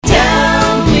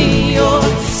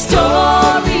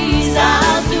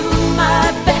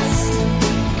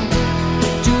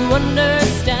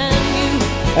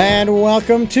And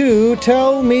welcome to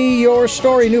Tell Me Your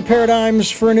Story, New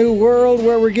Paradigms for a New World,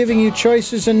 where we're giving you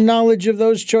choices and knowledge of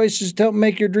those choices to help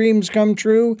make your dreams come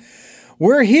true.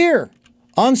 We're here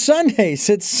on Sundays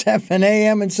at 7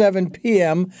 a.m. and 7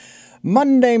 p.m.,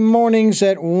 Monday mornings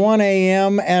at 1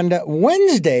 a.m., and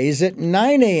Wednesdays at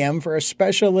 9 a.m. for a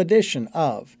special edition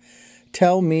of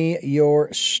Tell Me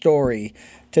Your Story.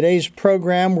 Today's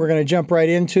program we're going to jump right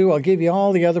into. I'll give you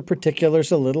all the other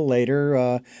particulars a little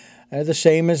later. They're the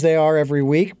same as they are every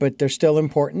week, but they're still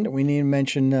important. We need to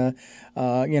mention,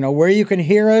 where you can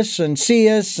hear us and see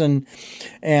us, and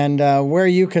where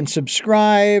you can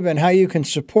subscribe, and how you can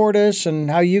support us, and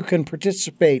how you can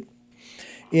participate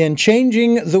in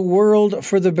changing the world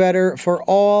for the better for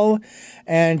all.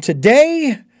 And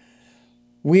today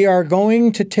we are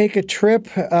going to take a trip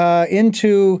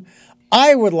into,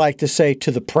 I would like to say,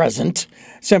 to the present,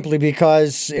 simply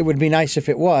because it would be nice if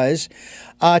it was.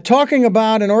 Talking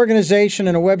about an organization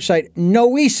and a website,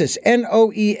 Noesis,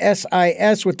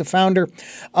 Noesis, with the founder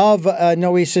of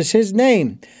Noesis. His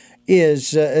name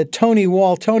is Tony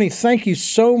Wall. Tony, thank you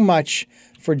so much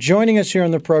for joining us here on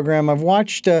the program. I've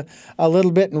watched a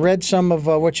little bit and read some of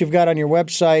what you've got on your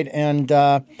website, and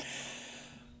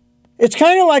it's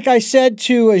kind of like I said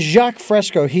to Jacques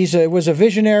Fresco. He was a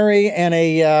visionary and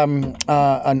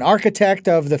an architect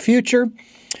of the future.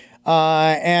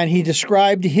 And he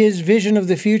described his vision of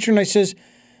the future. And I says,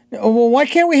 well, why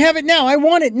can't we have it now? I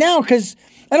want it now because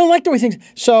I don't like the way things.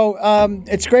 So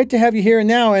it's great to have you here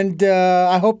now. And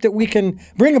I hope that we can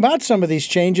bring about some of these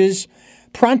changes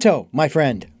pronto, my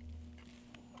friend.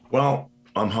 Well,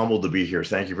 I'm humbled to be here.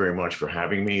 Thank you very much for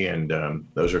having me. And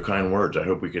those are kind words. I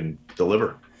hope we can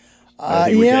deliver.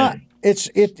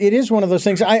 It is one of those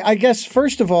things. I guess,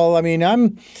 first of all, I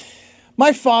mean,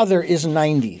 my father is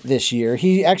 90 this year.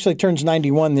 He actually turns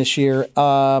 91 this year.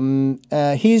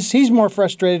 He's more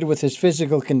frustrated with his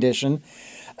physical condition,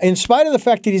 in spite of the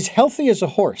fact that he's healthy as a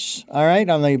horse, all right,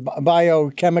 on the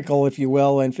biochemical, if you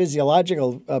will, and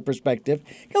physiological perspective.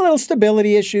 Got little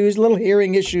stability issues, little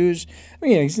hearing issues. I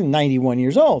mean, he's 91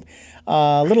 years old.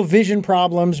 Little vision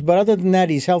problems, but other than that,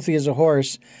 he's healthy as a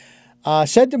horse.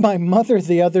 Said to my mother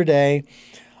the other day,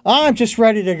 I'm just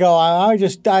ready to go. I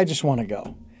just want to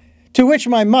go. To which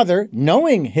my mother,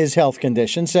 knowing his health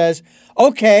condition, says,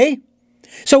 okay,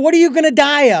 so what are you going to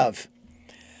die of?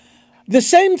 The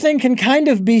same thing can kind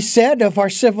of be said of our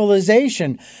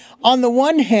civilization. On the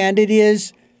one hand, it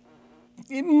is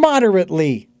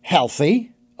moderately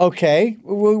healthy. Okay,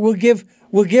 we'll give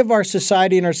our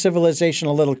society and our civilization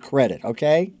a little credit.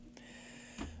 Okay,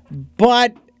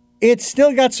 but it's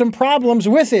still got some problems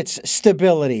with its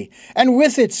stability and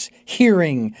with its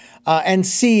hearing and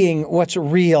seeing what's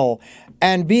real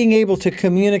and being able to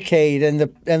communicate and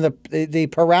the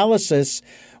paralysis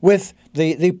with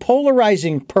the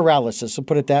polarizing paralysis, I'll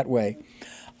put it that way.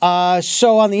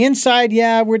 So on the inside,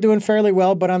 yeah, we're doing fairly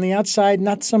well, but on the outside,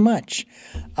 not so much.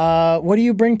 What do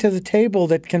you bring to the table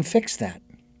that can fix that?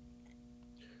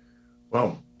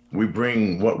 Well, we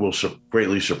bring what will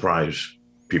greatly surprise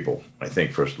people. I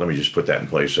think first, let me just put that in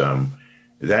place.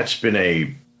 That's been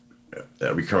a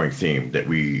recurring theme that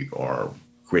we are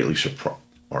greatly surprised.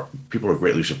 People are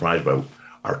greatly surprised by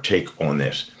our take on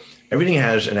this. Everything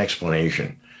has an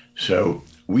explanation. So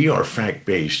we are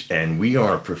fact-based and we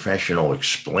are professional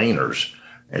explainers,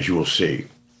 as you will see.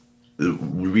 The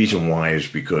reason why is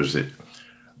because that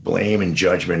blame and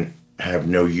judgment have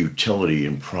no utility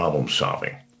in problem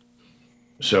solving.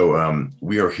 So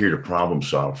we are here to problem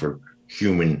solve for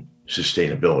human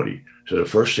sustainability. So the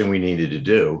first thing we needed to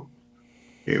do,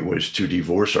 it was to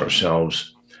divorce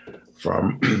ourselves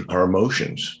from our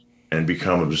emotions and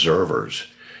become observers.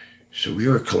 So we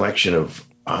are a collection of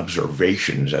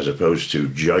observations as opposed to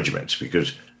judgments,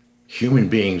 because human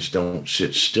beings don't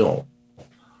sit still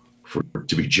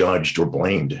to be judged or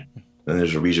blamed. And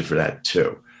there's a reason for that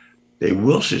too. They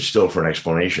will sit still for an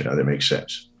explanation. Now that makes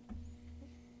sense.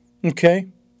 Okay.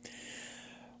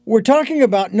 We're talking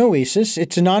about Noesis.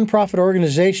 It's a nonprofit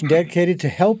organization dedicated to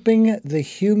helping the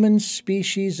human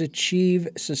species achieve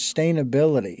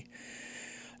sustainability.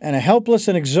 And a helpless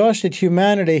and exhausted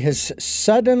humanity has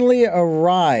suddenly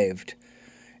arrived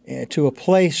to a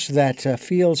place that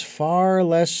feels far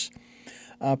less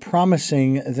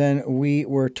promising than we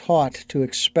were taught to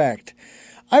expect.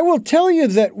 I will tell you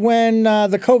that when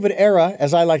the COVID era,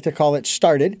 as I like to call it,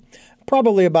 started,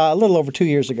 probably about a little over 2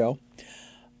 years ago,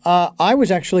 I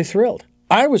was actually thrilled.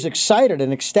 I was excited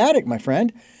and ecstatic, my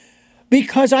friend,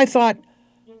 because I thought,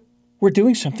 we're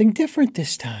doing something different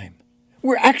this time.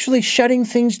 We're actually shutting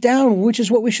things down, which is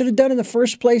what we should have done in the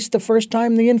first place the first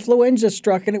time the influenza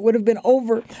struck, and it would have been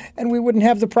over, and we wouldn't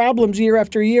have the problems year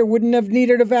after year, wouldn't have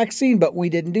needed a vaccine, but we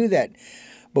didn't do that.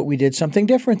 But we did something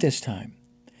different this time.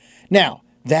 Now,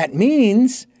 that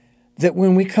means that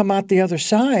when we come out the other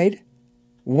side,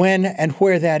 when and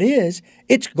where that is,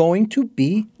 it's going to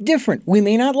be different. We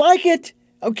may not like it,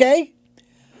 okay?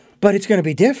 But it's going to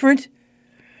be different.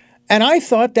 And I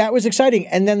thought that was exciting.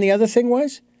 And then the other thing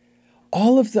was,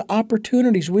 all of the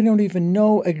opportunities we don't even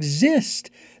know exist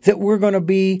that we're going to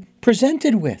be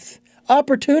presented with.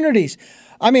 Opportunities.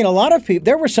 I mean, a lot of people,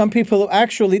 there were some people who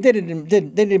actually, they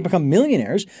didn't become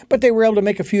millionaires, but they were able to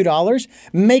make a few dollars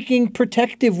making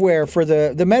protective wear for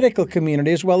the medical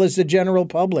community as well as the general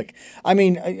public. I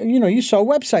mean, you saw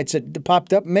websites that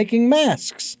popped up making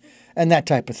masks and that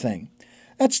type of thing.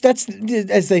 That's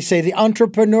as they say, the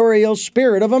entrepreneurial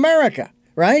spirit of America,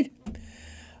 right?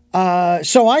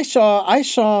 So I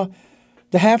saw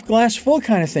the half glass full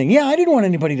kind of thing. Yeah, I didn't want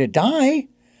anybody to die.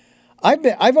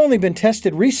 I've only been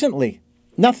tested recently.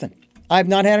 Nothing. I've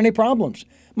not had any problems.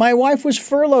 My wife was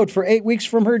furloughed for 8 weeks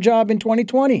from her job in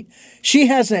 2020.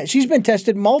 She's been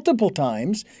tested multiple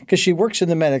times because she works in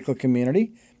the medical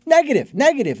community. Negative,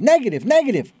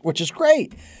 which is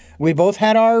great. We both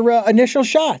had our initial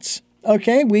shots.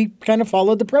 Okay, we kind of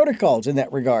followed the protocols in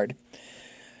that regard.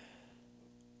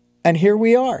 And here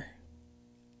we are.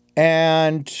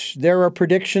 And there are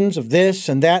predictions of this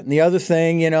and that and the other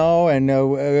thing, and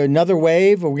another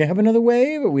wave. Are we going to have another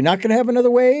wave? Are we not going to have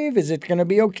another wave? Is it going to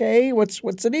be okay? What's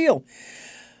the deal?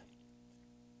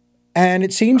 And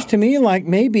it seems to me like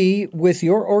maybe with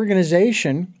your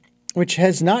organization, which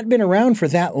has not been around for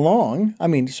that long, I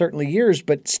mean, certainly years,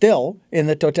 but still in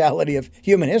the totality of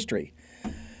human history,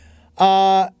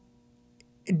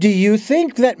 do you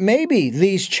think that maybe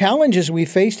these challenges we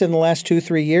faced in the last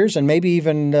 2-3 years, and maybe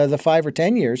even the 5 or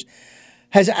 10 years,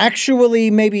 has actually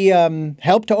maybe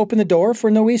helped to open the door for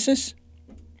Noesis?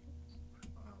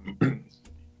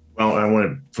 Well, I want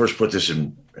to first put this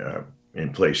in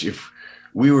place. If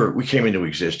we came into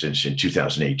existence in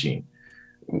 2018,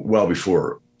 well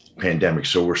before pandemic,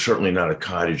 so we're certainly not a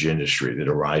cottage industry that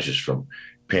arises from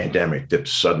pandemic that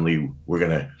suddenly we're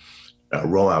going to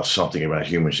roll out something about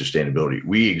human sustainability.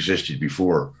 We existed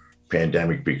before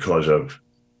pandemic because of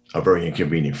a very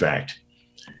inconvenient fact,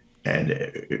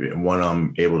 and one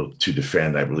I'm able to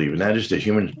defend, I believe, and that is that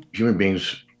human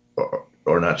beings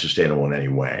are not sustainable in any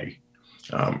way.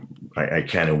 I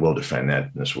can and will defend that,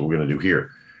 and that's what we're going to do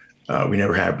here. We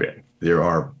never have been. There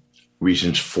are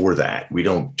reasons for that. We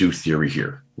don't do theory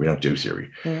here. We don't do theory.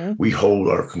 Mm-hmm. We hold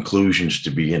our conclusions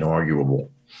to be inarguable.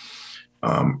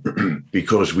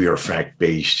 Because we are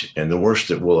fact-based, and the worst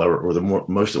that we'll ever, or the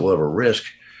most that we'll ever risk,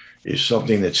 is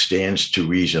something that stands to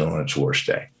reason on its worst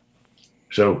day.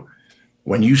 So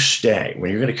when you're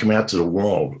going to come out to the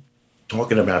world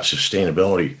talking about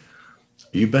sustainability,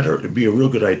 you better be a real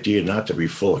good idea not to be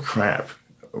full of crap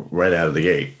right out of the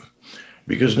gate,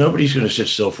 because nobody's going to sit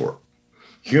still for it.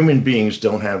 Human beings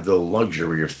don't have the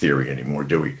luxury of theory anymore,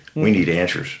 do we? Mm-hmm. We need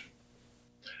answers.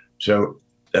 So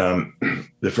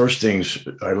the first things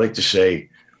I like to say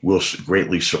will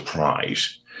greatly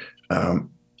surprise. What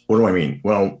do I mean?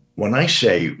 Well, when I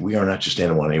say we are not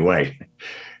sustainable in any way,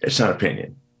 it's not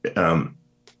opinion. The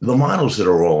models that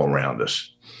are all around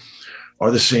us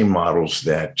are the same models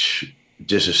that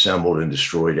disassembled and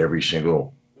destroyed every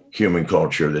single human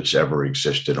culture that's ever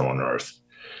existed on Earth.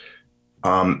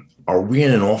 Are we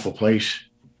in an awful place?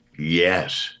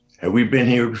 Yes. Have we been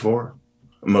here before?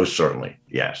 Most certainly,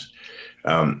 yes.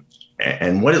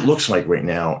 And what it looks like right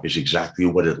now is exactly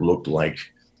what it looked like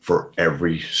for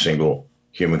every single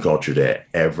human culture to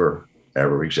ever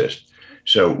exist.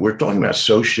 So we're talking about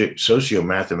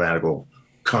socio-mathematical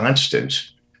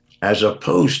constants as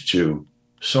opposed to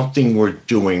something we're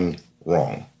doing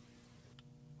wrong.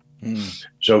 Mm.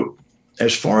 So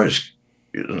as far as,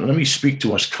 let me speak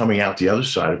to us coming out the other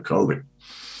side of COVID.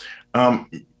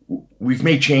 We've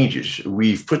made changes.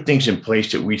 We've put things in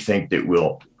place that we think that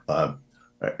will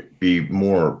be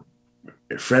more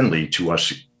friendly to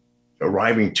us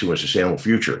arriving to a sustainable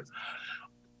future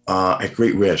at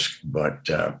great risk. But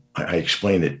I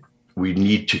explained that we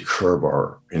need to curb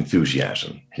our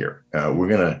enthusiasm here. We're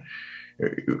going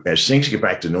to, as things get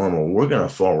back to normal, we're going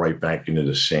to fall right back into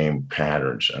the same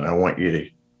patterns. And I want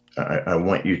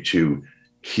you to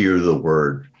hear the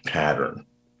word pattern.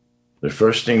 The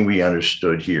first thing we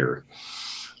understood here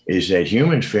is that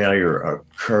human failure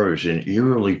occurs in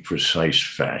eerily precise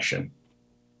fashion.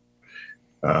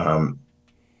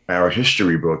 Our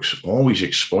history books always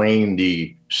explain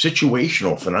the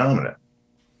situational phenomena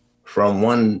from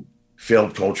one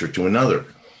failed culture to another.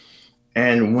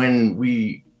 And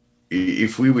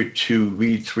if we were to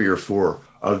read 3 or 4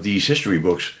 of these history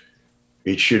books,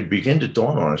 it should begin to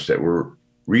dawn on us that we're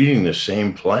reading the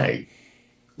same play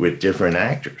with different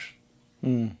actors.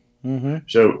 Mm-hmm.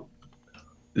 So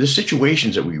the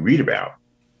situations that we read about,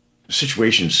 the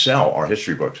situations sell our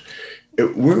history books.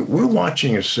 We're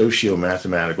watching a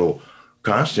socio-mathematical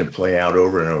constant play out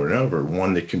over and over and over,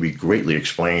 one that can be greatly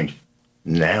explained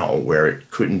now where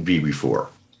it couldn't be before.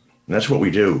 And that's what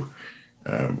we do.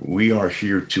 We are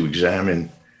here to examine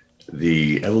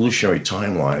the evolutionary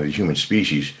timeline of the human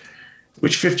species,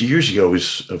 which 50 years ago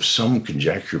was of some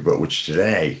conjecture, but which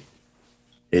today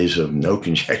is of no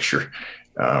conjecture.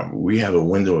 We have a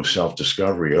window of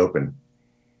self-discovery open.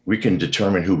 We can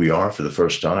determine who we are for the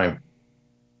first time.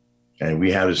 And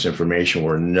we have this information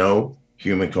where no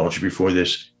human culture before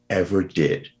this ever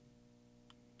did.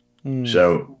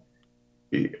 So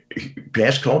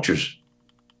past cultures,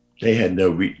 they had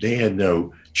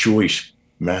no choice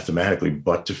mathematically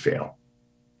but to fail.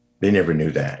 They never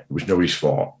knew that. It was nobody's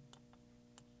fault.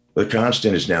 The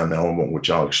constant is now known, which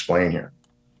I'll explain here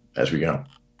as we go.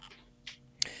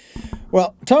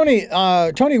 Well, Tony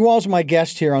Wall's my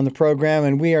guest here on the program,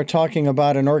 and we are talking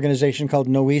about an organization called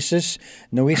Noesis.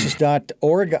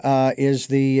 Noesis.org is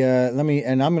the,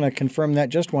 and I'm going to confirm that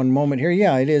just one moment here.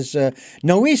 Yeah, it is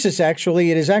Noesis,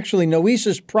 actually. It is actually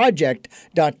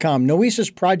noesisproject.com.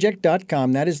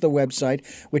 Noesisproject.com. That is the website,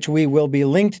 which we will be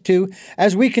linked to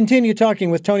as we continue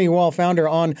talking with Tony Wall, founder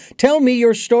on Tell Me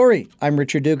Your Story. I'm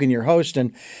Richard Dugan, your host,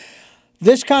 and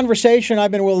this conversation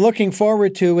I've been looking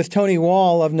forward to with Tony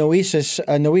Wall of Noesis.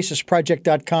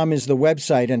 Noesisproject.com is the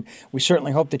website, and we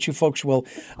certainly hope that you folks will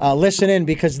listen in,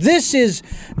 because this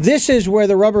is where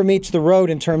the rubber meets the road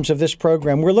in terms of this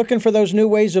program. We're looking for those new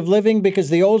ways of living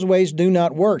because the old ways do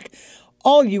not work.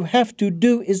 All you have to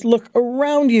do is look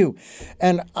around you.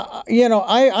 And,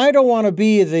 I don't want to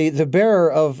be the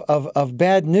bearer of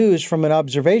bad news from an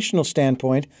observational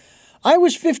standpoint. I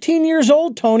was 15 years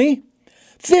old, Tony.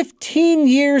 15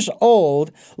 years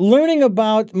old, learning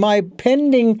about my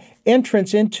pending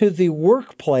entrance into the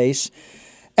workplace,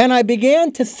 and I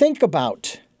began to think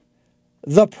about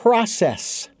the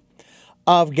process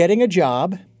of getting a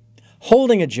job,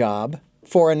 holding a job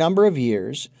for a number of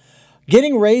years,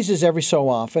 getting raises every so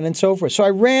often, and so forth. So I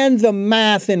ran the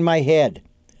math in my head,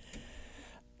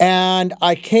 and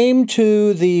I came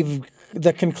to the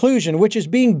conclusion, which is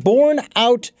being borne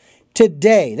out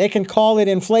today. They can call it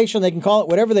inflation. They can call it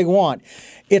whatever they want.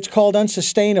 It's called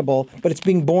unsustainable, but it's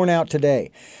being borne out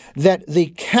today. That the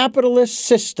capitalist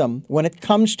system, when it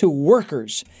comes to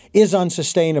workers, is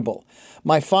unsustainable.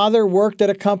 My father worked at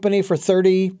a company for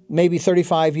 30, maybe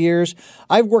 35 years.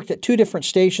 I've worked at 2 different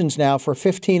stations now for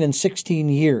 15 and 16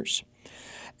 years.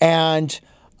 And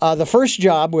the first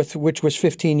job, which was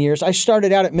 15 years, I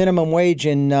started out at minimum wage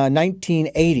in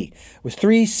 1980. It was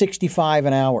 $3.65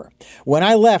 an hour. When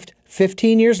I left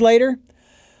 15 years later,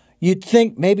 you'd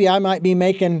think maybe I might be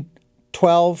making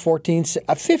 12, 14,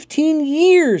 15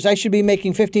 years. I should be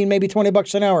making 15, maybe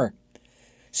 $20 an hour.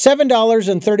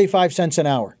 $7.35 an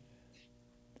hour.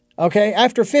 Okay,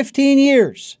 after 15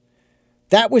 years,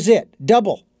 that was it.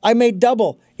 Double. I made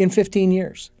double in 15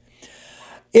 years.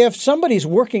 If somebody's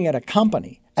working at a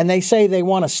company and they say they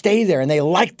want to stay there and they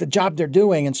like the job they're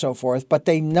doing and so forth, but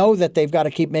they know that they've got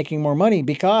to keep making more money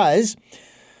because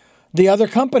the other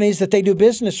companies that they do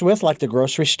business with, like the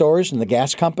grocery stores and the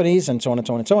gas companies and so on and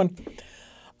so on and so on,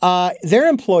 their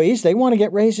employees, they want to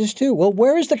get raises too. Well,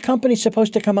 where is the company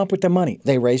supposed to come up with the money?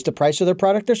 They raise the price of their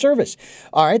product or service.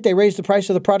 All right, they raise the price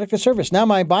of the product or service. Now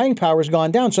my buying power has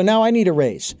gone down, so now I need a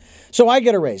raise. So I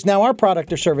get a raise. Now our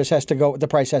product or service the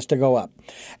price has to go up.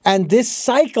 And this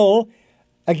cycle,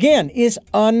 again, is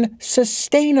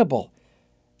unsustainable.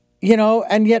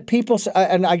 And yet people,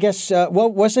 and I guess,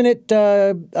 wasn't it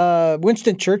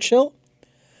Winston Churchill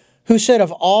who said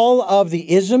of all of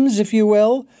the isms, if you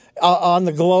will, on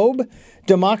the globe,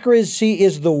 democracy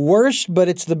is the worst, but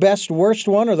it's the best worst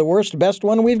one or the worst best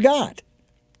one we've got?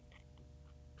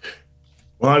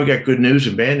 Well, I've got good news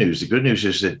and bad news. The good news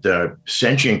is that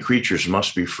sentient creatures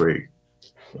must be free.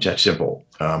 It's that simple.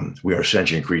 We are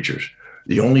sentient creatures.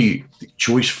 The only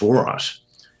choice for us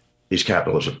is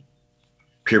capitalism.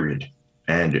 Period.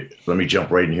 And let me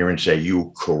jump right in here and say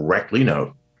you correctly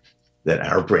note that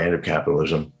our brand of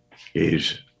capitalism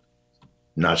is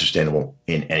not sustainable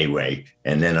in any way.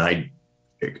 And then I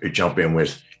jump in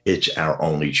with it's our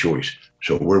only choice.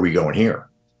 So where are we going here?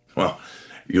 Well,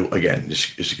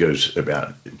 this goes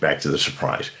back to the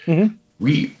surprise.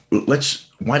 Mm-hmm.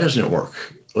 Why doesn't it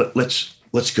work? Let's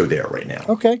go there right now.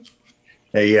 Okay.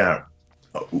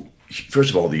 First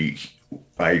of all,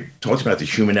 I talked about the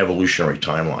human evolutionary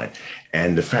timeline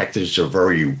and the fact that it's a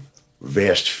very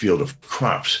vast field of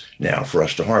crops now for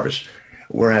us to harvest,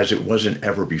 whereas it wasn't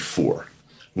ever before.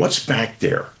 What's back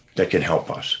there that can help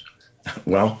us?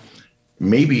 Well,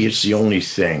 maybe it's the only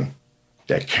thing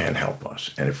that can help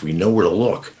us. And if we know where to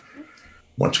look,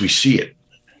 once we see it,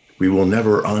 we will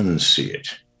never unsee it.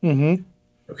 Mm-hmm.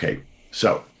 Okay,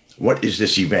 so what is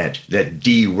this event that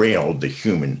derailed the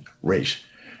human race?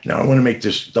 Now, I want to make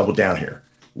this double down here.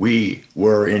 We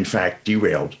were, in fact,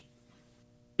 derailed.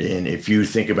 And if you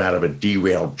think about a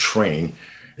derailed train,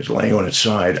 it's laying on its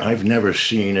side. I've never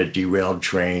seen a derailed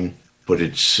train put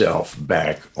itself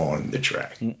back on the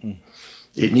track. Mm-mm.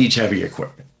 It needs heavy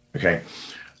equipment, okay?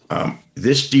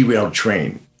 This derailed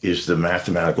train is the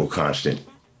mathematical constant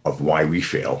of why we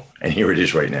fail. And here it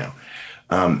is right now.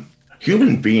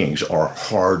 Human beings are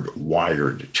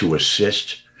hardwired to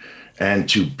assist and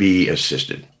to be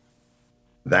assisted.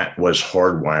 That was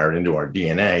hardwired into our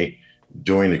DNA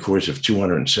during the course of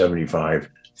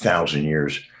 275,000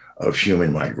 years of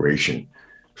human migration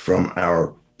from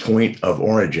our point of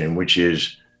origin, which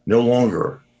is no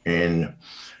longer in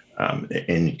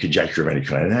conjecture of any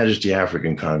kind, and that is the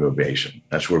African Congo Basin.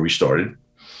 That's where we started.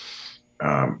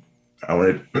 I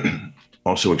want to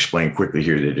also explain quickly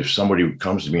here that if somebody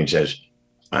comes to me and says,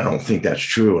 I don't think that's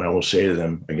true, I will say to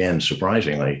them, again,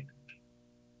 surprisingly,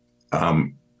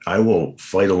 I will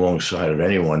fight alongside of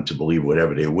anyone to believe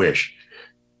whatever they wish.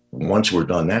 Once we're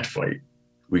done that fight,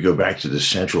 we go back to the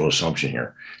central assumption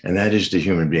here, and that is that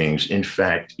human beings, in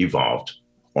fact, evolved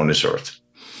on this earth,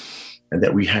 and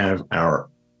that we have our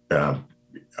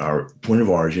point of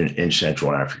origin in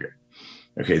Central Africa.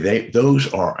 Okay,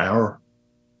 those are our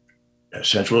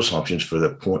central assumptions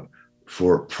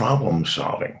for problem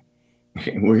solving.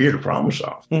 Okay, we're here to problem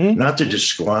solve, not to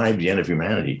describe the end of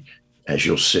humanity, as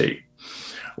you'll see.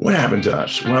 What happened to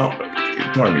us? Well,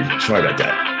 pardon me, sorry about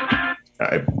that.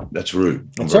 That's rude.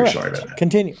 I'm very sorry about that.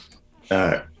 Continue.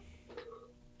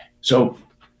 So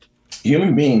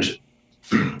human beings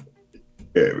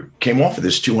came off of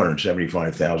this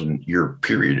 275,000 year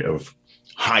period of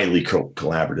highly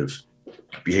collaborative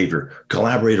behavior.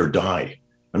 Collaborate or die.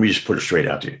 Let me just put it straight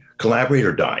out to you. Collaborate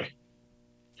or die.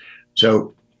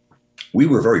 So we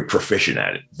were very proficient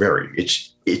at it.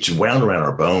 It's wound around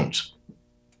our bones.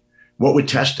 What would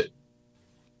test it?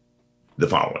 The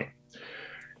following.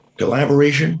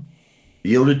 Collaboration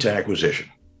yielded to acquisition.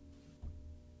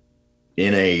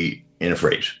 In a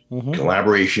phrase. Mm-hmm.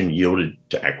 Collaboration yielded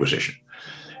to acquisition.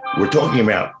 We're talking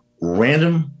about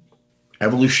random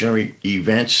evolutionary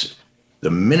events.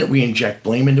 The minute we inject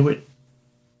blame into it,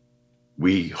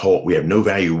 we have no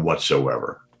value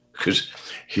whatsoever. Because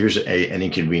here's an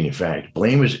inconvenient fact.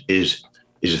 Blame is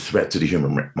a threat to the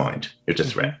human mind. It's a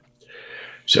threat.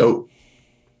 So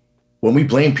when we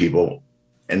blame people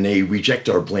and they reject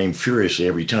our blame furiously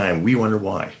every time, we wonder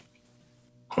why.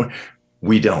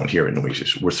 We don't here at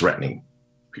Noesis. We're threatening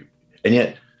people. And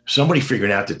yet somebody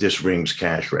figured out that this rings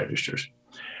cash registers.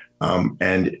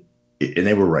 And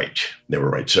they were right. They were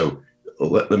right. So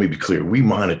let me be clear. We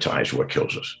monetize what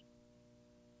kills us.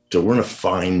 So we're in a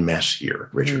fine mess here,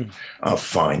 Richard. A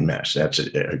fine mess. That's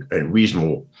a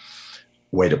reasonable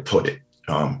way to put it.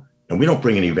 And we don't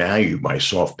bring any value by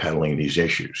soft peddling these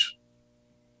issues.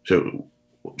 So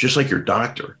just like your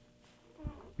doctor,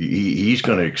 he's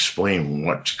going to explain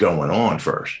what's going on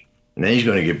first, and then he's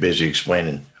going to get busy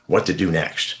explaining what to do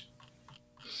next.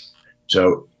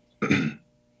 So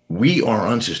we are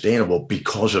unsustainable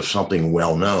because of something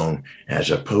well known, as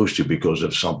opposed to because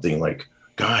of something like,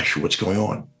 gosh, what's going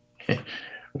on?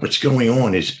 What's going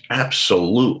on is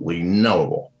absolutely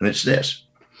knowable. And it's this.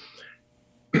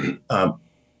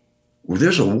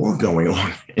 There's a war going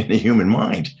on in the human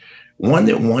mind. One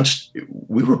that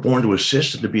we were born to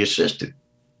assist and to be assisted.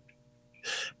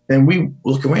 And we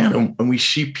look around and we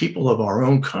see people of our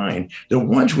own kind, the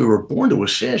ones we were born to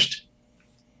assist,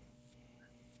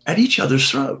 at each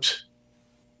other's throats.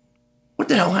 What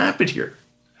the hell happened here?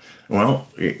 Well,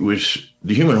 the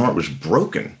human heart was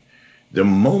broken the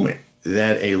moment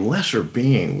that a lesser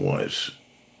being was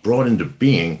brought into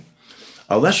being.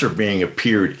 A lesser being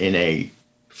appeared in a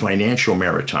financial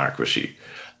meritocracy.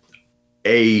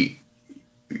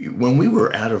 When we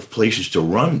were out of places to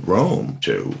run Rome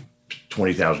to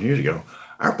 20,000 years ago,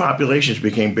 our populations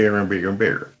became bigger and bigger and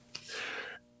bigger.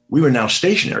 We were now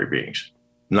stationary beings,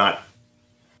 not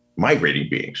migrating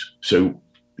beings. So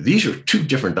these are two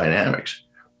different dynamics.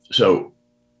 So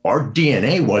our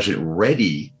DNA wasn't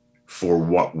ready for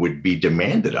what would be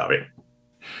demanded of it.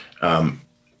 And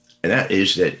that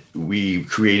is that we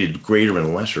created greater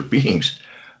and lesser beings.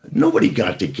 Nobody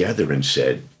got together and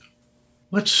said,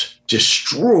 let's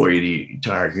destroy the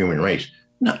entire human race.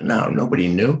 No, nobody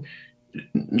knew.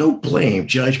 No blame,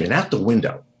 judgment out the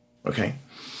window. Okay.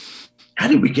 How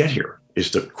did we get here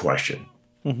is the question.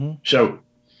 Mm-hmm. So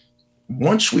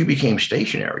once we became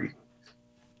stationary,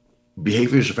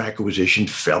 behaviors of acquisition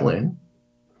fell in.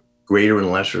 Greater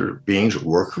and lesser beings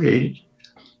were created.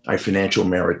 A financial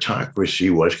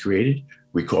meritocracy was created.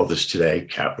 We call this today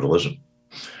capitalism.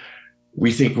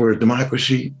 We think we're a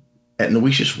democracy. At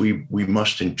Noesis, we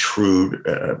must intrude,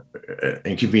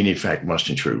 inconvenient fact must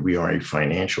intrude. We are a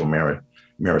financial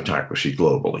meritocracy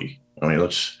globally. I mean,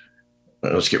 let's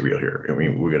get real here. I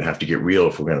mean, we're going to have to get real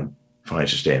if we're going to find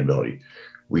sustainability.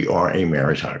 We are a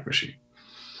meritocracy.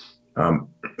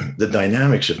 The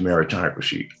dynamics of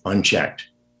meritocracy, unchecked,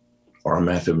 are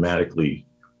mathematically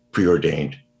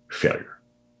preordained failure.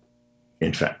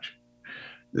 In fact,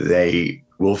 they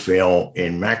will fail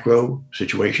in macro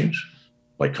situations,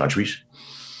 like countries,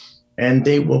 and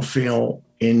they will fail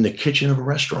in the kitchen of a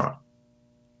restaurant.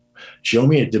 Show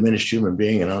me a diminished human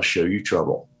being and I'll show you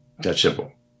trouble. That's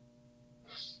simple.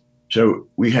 So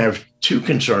we have two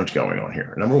concerns going on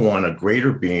here. Number one, a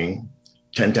greater being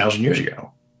 10,000 years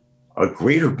ago, a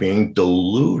greater being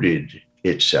deluded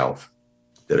itself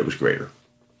that it was greater.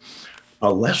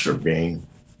 A lesser being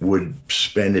would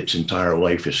spend its entire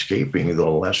life escaping the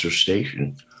lesser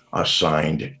station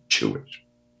assigned to it.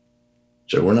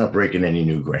 So we're not breaking any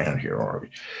new ground here, are we?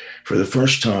 For the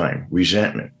first time,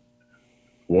 resentment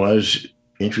was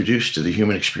introduced to the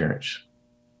human experience.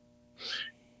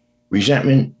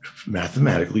 Resentment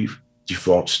mathematically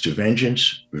defaults to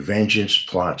vengeance. Vengeance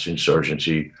plots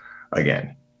insurgency.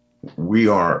 Again,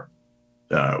 we're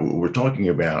talking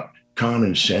about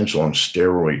common sense on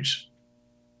steroids.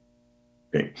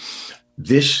 Okay.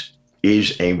 This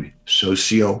is a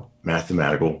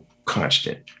socio-mathematical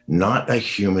constant, not a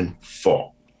human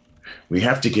fault. We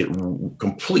have to get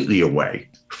completely away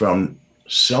from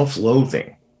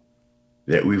self-loathing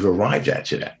that we've arrived at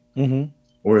today. Mm-hmm.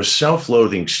 We're a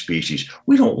self-loathing species.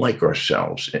 We don't like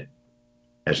ourselves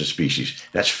as a species.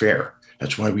 That's fair.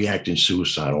 That's why we act in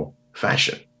suicidal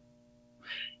fashion.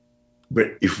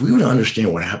 But if we would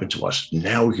understand what happened to us,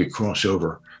 now we could cross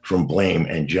over from blame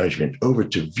and judgment over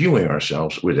to viewing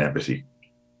ourselves with empathy.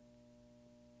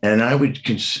 And I would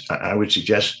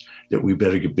suggest that we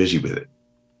better get busy with it,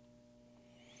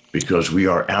 because we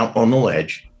are out on the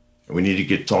ledge and we need to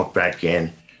get talked back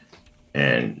in.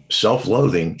 And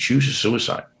self-loathing chooses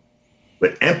suicide,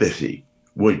 but empathy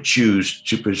would choose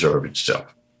to preserve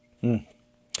itself. Mm.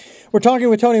 We're talking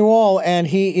with Tony Wall, and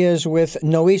he is with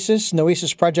Noesis.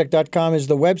 Noesisproject.com is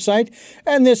the website.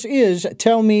 And this is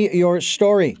Tell Me Your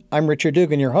Story. I'm Richard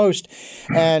Dugan, your host.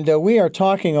 And we are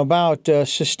talking about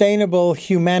sustainable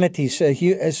humanities,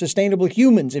 sustainable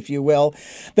humans, if you will.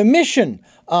 The mission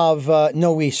of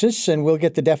Noesis, and we'll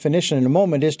get the definition in a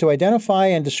moment, is to identify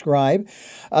and describe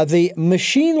the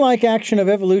machine-like action of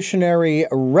evolutionary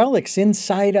relics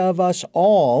inside of us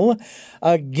all,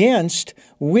 against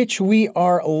which we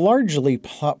are largely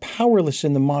powerless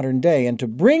in the modern day. And to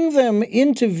bring them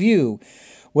into view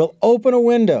will open a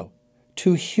window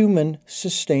to human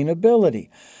sustainability.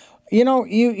 You know,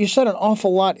 you said an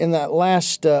awful lot in that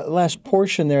last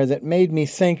portion there that made me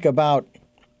think about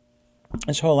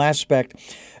this whole aspect.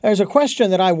 There's a question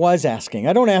that I was asking.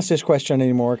 I don't ask this question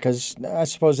anymore because I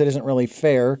suppose it isn't really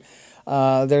fair.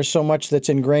 There's so much that's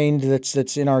ingrained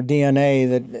that's in our DNA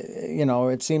that, you know,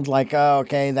 it seems like,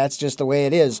 okay, that's just the way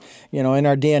it is. You know, in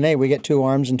our DNA, we get 2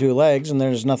 arms and 2 legs, and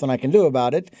there's nothing I can do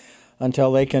about it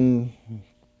until they can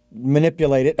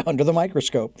manipulate it under the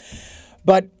microscope.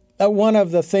 But one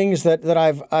of the things that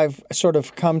I've sort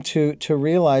of come to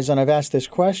realize, and I've asked this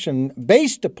question,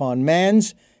 based upon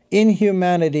man's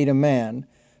inhumanity to man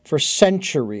for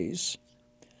centuries,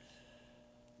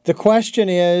 the question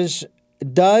is,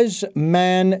 does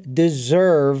man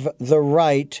deserve the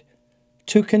right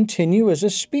to continue as a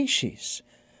species?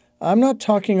 I'm not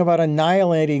talking about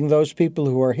annihilating those people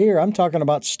who are here. I'm talking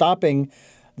about stopping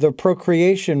the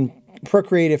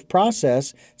procreative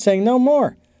process, saying no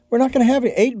more. We're not going to have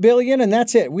 8 billion and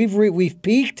that's it. We've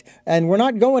peaked and we're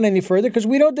not going any further because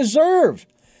we don't deserve.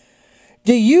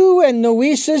 Do you and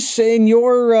Noesis, in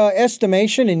your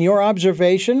estimation, in your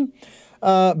observation,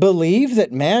 believe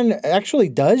that man actually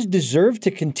does deserve to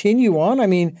continue on? I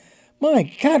mean,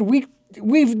 my God,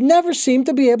 we've never seemed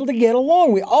to be able to get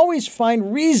along. We always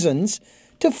find reasons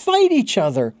to fight each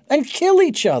other and kill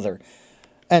each other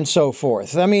and so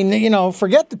forth. I mean, you know,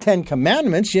 forget the 10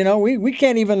 Commandments. You know, we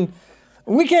can't even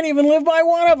live by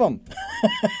one of them.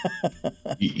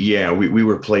 Yeah, we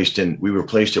were placed at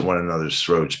one another's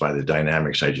throats by the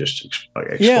dynamics I just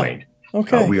explained. Yeah.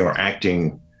 Okay. We are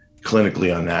acting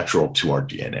clinically unnatural to our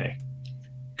DNA,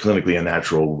 clinically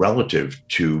unnatural relative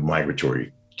to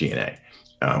migratory DNA,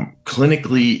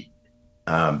 clinically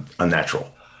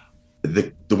unnatural.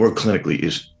 The word clinically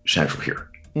is central here.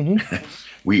 Mm-hmm.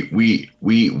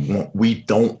 we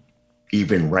don't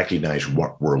even recognize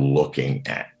what we're looking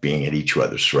at being at each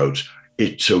other's throats.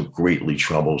 It so greatly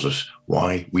troubles us.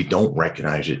 Why? We don't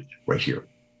recognize it right here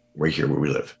where we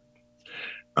live.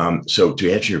 So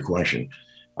to answer your question,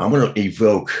 I'm going to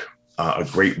evoke a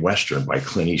great Western by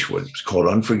Clint Eastwood. It's called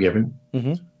Unforgiven.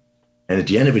 Mm-hmm. And at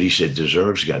the end of it, he said,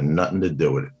 deserves got nothing to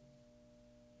do with it.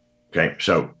 Okay,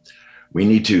 so we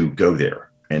need to go there.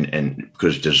 And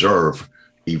because deserve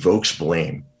evokes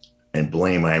blame. And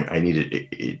blame, I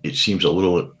need it seems a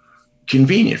little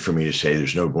convenient for me to say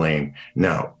there's no blame.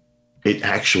 No, it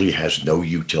actually has no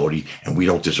utility and we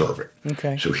don't deserve it.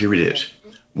 Okay. So here it is.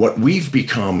 What we've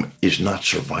become is not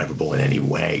survivable in any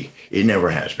way. It never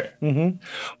has been. Mm-hmm.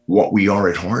 What we are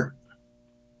at heart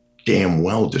damn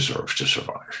well deserves to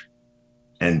survive.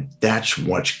 And that's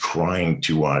what's crying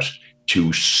to us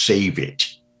to save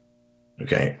it.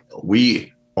 Okay.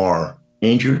 We are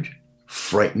injured,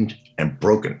 frightened, and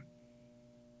broken.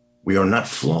 We are not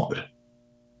flawed.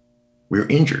 We're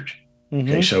injured. Mm-hmm.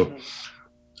 Okay. So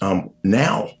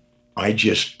now I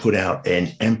just put out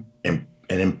an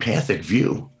empathic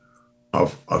view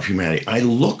of humanity. I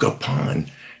look upon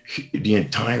the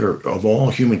entire of all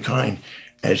humankind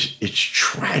as it's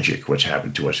tragic what's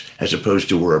happened to us, as opposed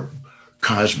to we're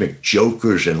cosmic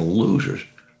jokers and losers.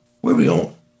 Where we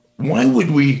go? Why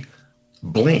would we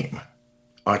blame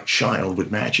a child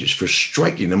with matches for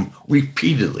striking them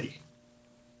repeatedly?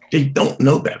 They don't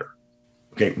know better.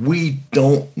 Okay, we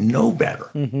don't know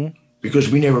better because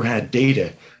we never had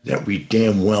data that we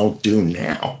damn well do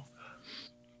now.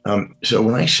 So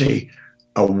when I say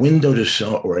a window to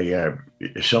self or a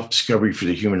self-discovery for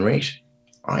the human race,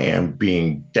 I am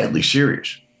being deadly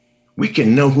serious. We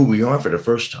can know who we are for the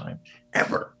first time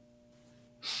ever.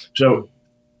 So,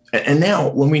 and now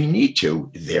when we need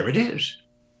to, there it is.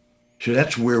 So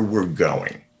that's where we're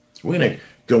going. We're going to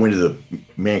go into the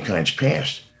mankind's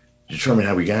past, determine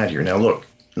how we got here. Now, look,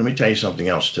 let me tell you something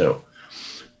else too.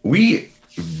 We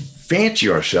fancy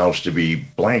ourselves to be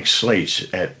blank slates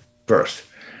at birth.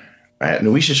 At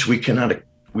Noesis, we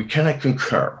cannot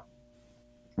concur.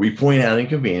 We point out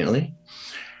inconveniently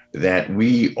that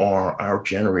our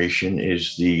generation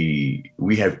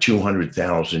we have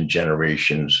 200,000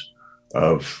 generations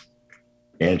of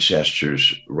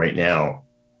ancestors right now,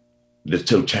 the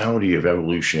totality of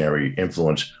evolutionary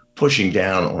influence pushing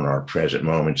down on our present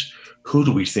moments. Who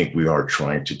do we think we are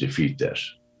trying to defeat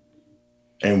this?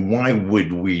 And why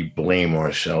would we blame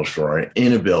ourselves for our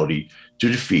inability to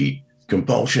defeat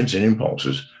compulsions and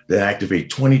impulses that activate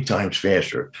 20 times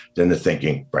faster than the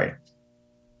thinking brain?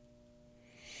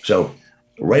 So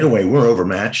right away, we're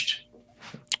overmatched,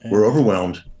 we're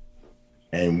overwhelmed,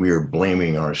 and we're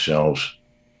blaming ourselves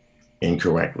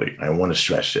incorrectly. I want to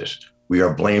stress this. We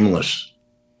are blameless.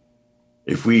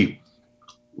 If we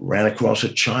ran across a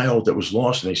child that was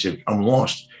lost and they said, I'm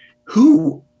lost,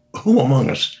 who among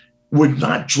us would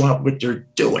not drop what they're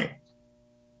doing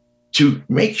to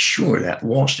make sure that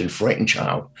lost and frightened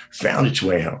child found its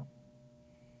way home?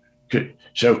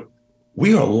 So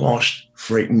we are lost,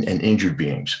 frightened, and injured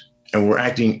beings, and we're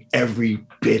acting every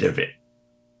bit of it.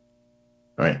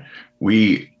 All right?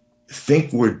 We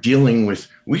think we're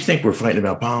fighting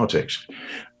about politics.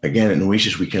 Again, at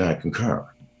Noesis, we cannot concur.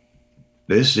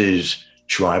 This is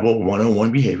tribal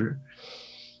 101 behavior,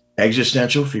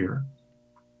 existential fear.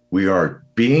 We are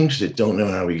beings that don't know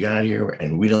how we got here,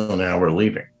 and we don't know how we're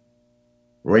leaving.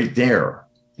 Right there,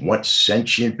 what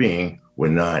sentient being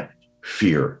would not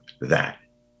fear that?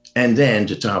 And then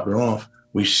to top it off,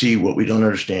 we see what we don't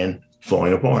understand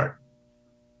falling apart.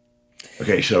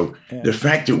 Okay, so the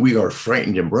fact that we are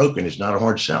frightened and broken is not a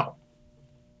hard sell.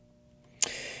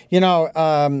 You know,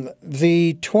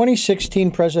 the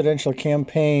 2016 presidential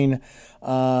campaign,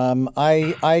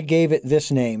 I gave it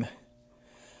this name: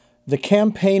 the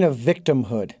campaign of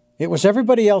victimhood. It was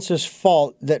everybody else's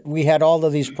fault that we had all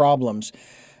of these problems.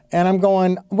 And I'm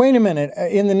going, wait a minute.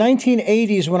 In the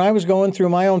 1980s, when I was going through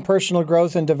my own personal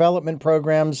growth and development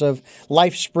programs of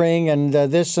LifeSpring and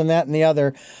this and that and the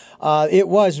other, it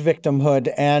was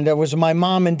victimhood. And it was my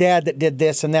mom and dad that did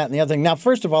this and that and the other thing. Now,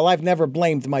 first of all, I've never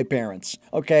blamed my parents,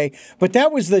 okay? But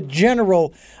that was the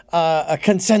general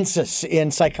consensus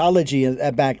in psychology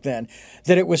back then,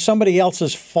 that it was somebody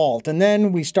else's fault. And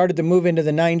then we started to move into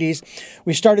the 90s.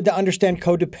 We started to understand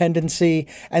codependency,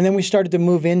 and then we started to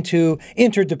move into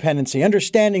interdependency,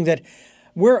 understanding that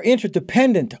we're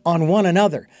interdependent on one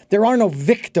another. There are no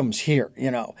victims here,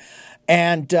 you know.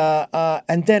 And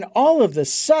then all of a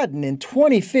sudden in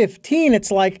 2015, it's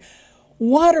like,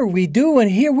 what are we doing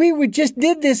here? Just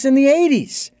did this in the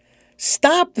 80s.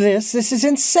 Stop this. This is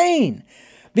insane.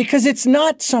 Because it's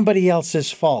not somebody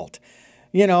else's fault.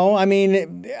 I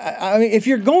mean, if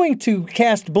you're going to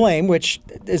cast blame, which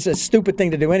is a stupid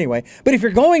thing to do anyway, but if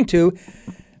you're going to,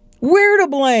 we're to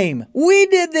blame. We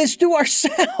did this to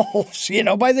ourselves,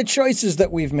 by the choices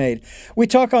that we've made. We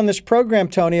talk on this program,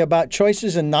 Tony, about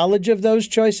choices and knowledge of those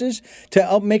choices to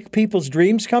help make people's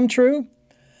dreams come true.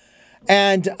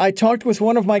 And I talked with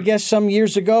one of my guests some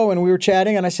years ago, and we were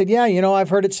chatting, and I said, yeah, I've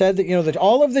heard it said that, that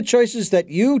all of the choices that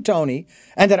you, Tony,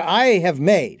 and that I have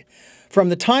made from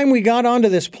the time we got onto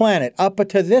this planet up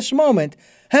to this moment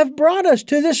have brought us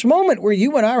to this moment where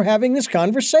you and I are having this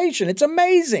conversation. It's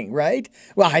amazing, right?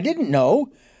 Well, I didn't know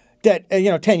that,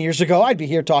 10 years ago I'd be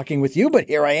here talking with you, but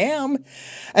here I am.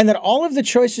 And that all of the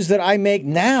choices that I make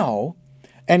now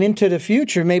and into the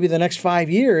future, maybe the next 5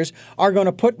 years, are going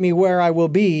to put me where I will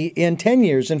be in 10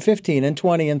 years and 15 and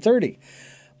 20 and 30.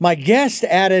 My guest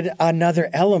added another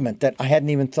element that I hadn't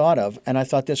even thought of, and I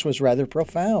thought this was rather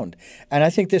profound. And I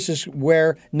think this is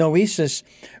where noesis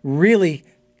really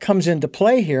comes into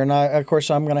play here, and of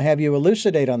course I'm going to have you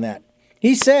elucidate on that.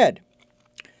 He said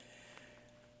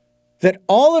that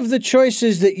all of the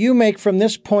choices that you make from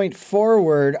this point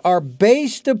forward are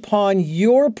based upon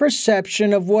your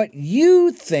perception of what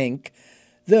you think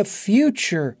your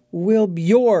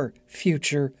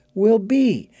future will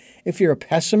be. If you're a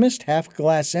pessimist, half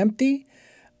glass empty,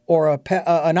 or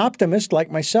an optimist like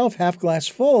myself, half glass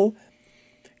full,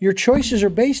 your choices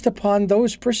are based upon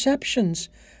those perceptions.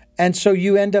 And so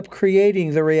you end up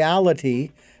creating the reality,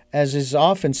 as is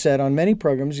often said on many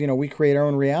programs, we create our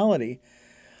own reality.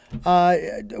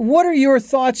 What are your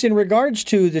thoughts in regards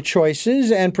to the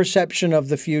choices and perception of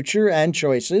the future and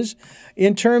choices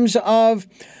in terms of,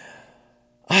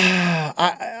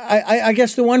 I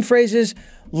guess the one phrase is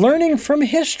learning from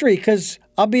history, because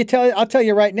I'll tell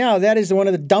you right now, that is one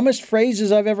of the dumbest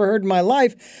phrases I've ever heard in my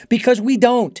life, because we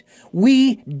don't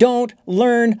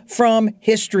learn from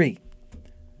history.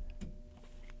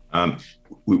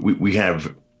 We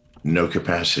have no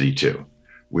capacity to.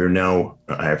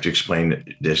 I have to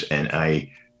explain this, and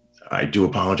I do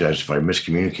apologize if I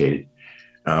miscommunicated.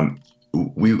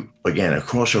 Again, a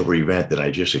crossover event that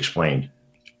I just explained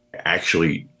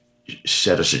actually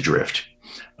set us adrift.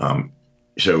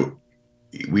 So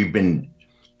we've been,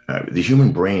 the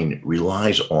human brain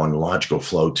relies on logical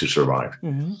flow to survive.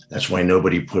 Mm-hmm. That's why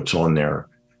nobody puts on their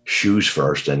shoes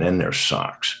first and then their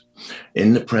socks.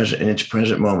 In its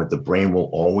present moment, the brain will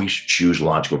always choose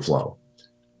logical flow.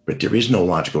 But there is no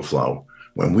logical flow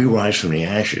when we rise from the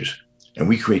ashes and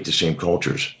we create the same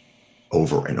cultures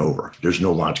over and over. There's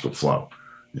no logical flow.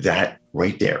 That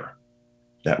right there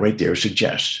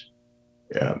suggests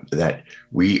that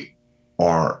we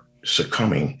are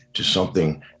succumbing to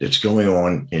something that's going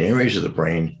on in areas of the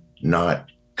brain not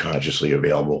consciously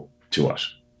available to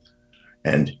us.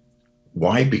 And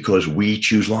why? Because we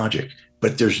choose logic,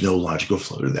 but there's no logical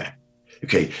flow to that.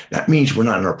 Okay, that means we're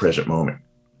not in our present moment.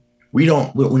 We're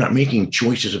not making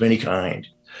choices of any kind.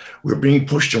 We're being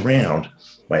pushed around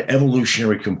by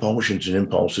evolutionary compulsions and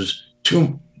impulses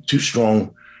too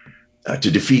strong to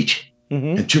defeat,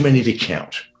 mm-hmm. and too many to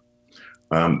count.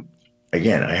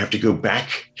 Again, I have to go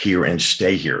back here and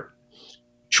stay here.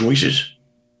 Choices,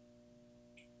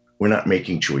 we're not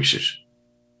making choices.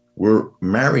 We're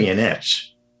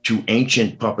marionettes to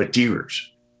ancient puppeteers.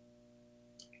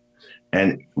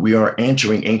 And we are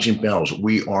answering ancient bells.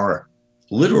 We are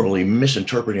literally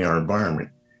misinterpreting our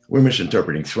environment. We're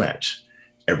misinterpreting threats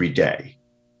every day.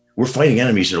 We're fighting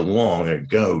enemies that long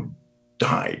ago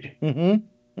died.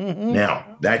 Mm-hmm. Mm-hmm.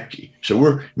 Now, so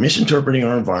we're misinterpreting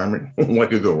our environment. What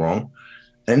could go wrong?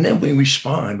 And then we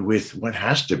respond with what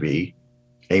has to be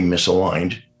a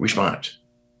misaligned response.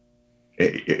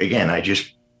 Again, I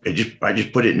just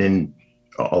put it in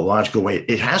a logical way.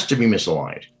 It has to be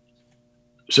misaligned.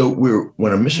 So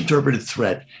when a misinterpreted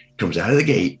threat comes out of the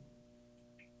gate,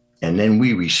 and then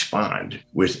we respond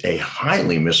with a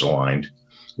highly misaligned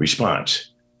response,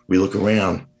 we look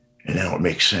around and now it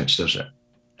makes sense, doesn't it?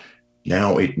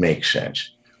 Now it makes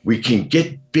sense. We can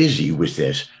get busy with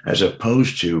this as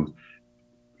opposed to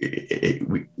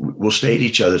we'll stay at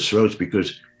each other's throats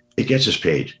because it gets us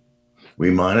paid. We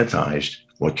monetized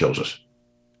what kills us.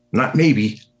 Not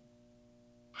maybe.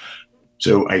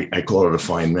 So I call it a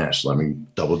fine mess. Let me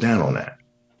double down on that.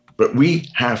 But we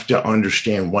have to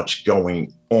understand what's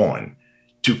going on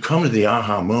to come to the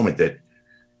aha moment that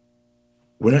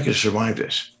we're not going to survive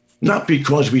this. Not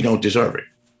because we don't deserve it,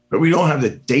 but we don't have the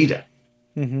data.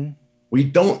 Mm-hmm. We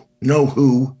don't know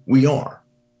who we are.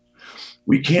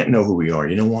 We can't know who we are.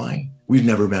 You know why? We've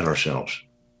never met ourselves.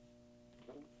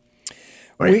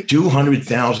 Right?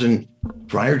 200,000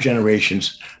 prior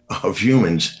generations of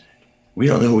humans, we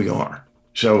don't know who we are.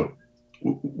 So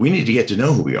we need to get to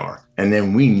know who we are. And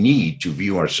then we need to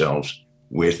view ourselves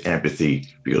with empathy,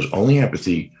 because only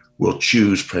empathy will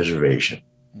choose preservation.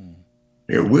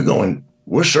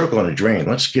 We're circling a drain.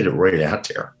 Let's get it right out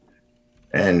there.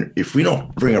 And if we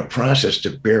don't bring a process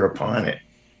to bear upon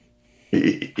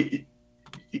it,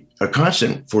 a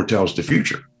constant foretells the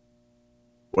future.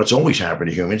 What's always happened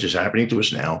to humans is happening to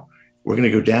us now. We're going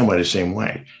to go down by the same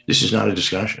way. This is not a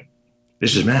discussion.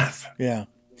 This is math. Yeah.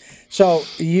 So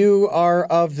you are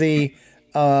of the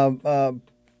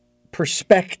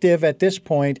perspective at this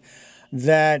point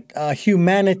that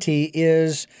humanity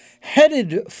is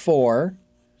headed for,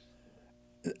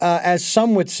 as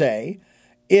some would say,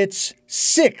 its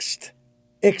sixth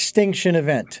extinction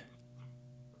event.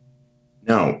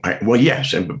 No, well,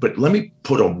 yes, but let me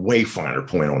put a way finer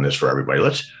point on this for everybody.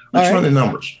 Let's run the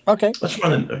numbers. Okay. Let's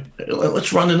run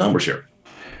the numbers here.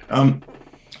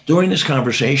 During this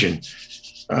conversation,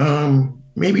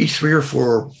 maybe 3 or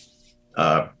 4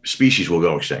 species will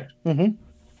go extinct. Mm-hmm.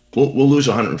 We'll lose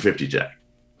 150 today.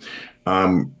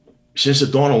 Since the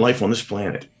dawn of life on this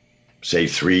planet, say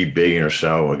 3 billion or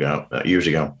so years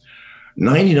ago,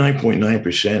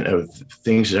 99.9% of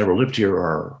things that ever lived here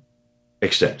are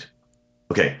extinct.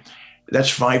 Okay, that's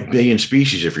 5 billion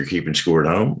species if you're keeping score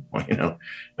at home.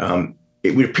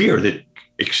 It would appear that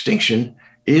extinction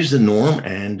is the norm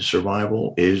and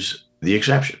survival is the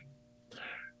exception.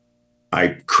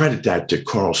 I credit that to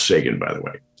Carl Sagan, by the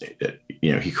way.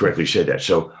 He correctly said that.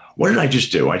 So what did I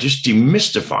just do? I just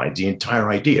demystified the entire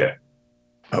idea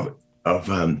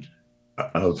of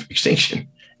extinction.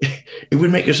 It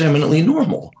would make us eminently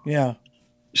normal. Yeah.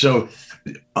 So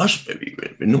us,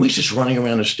 Nueces running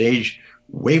around the stage,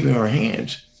 waving our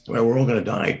hands, well, we're all going to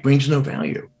die, brings no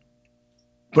value.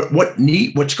 But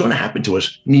what's going to happen to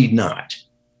us need not.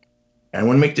 And I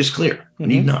want to make this clear,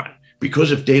 need not,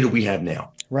 because of data we have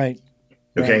now. Right.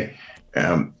 Okay.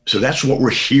 Right. So that's what we're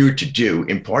here to do,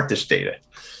 impart this data,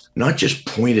 not just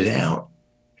point it out.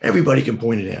 Everybody can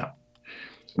point it out.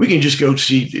 We can just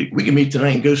we can meet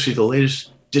tonight and go see the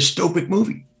latest dystopic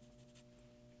movie.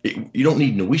 You don't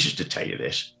need Nueces to tell you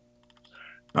this.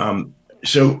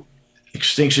 So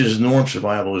extinction is the norm,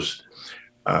 survival is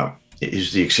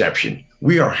the exception.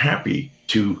 We are happy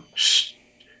to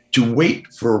wait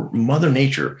for Mother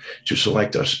Nature to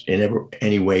select us in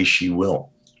any way she will.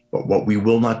 But what we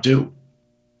will not do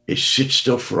is sit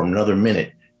still for another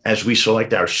minute as we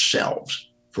select ourselves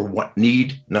for what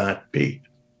need not be.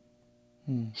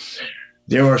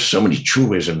 There are so many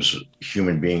truisms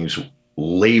human beings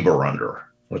labor under.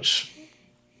 Let's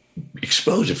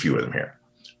expose a few of them here.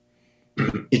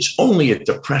 It's only at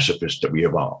the precipice that we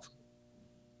evolve.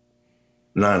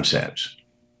 Nonsense.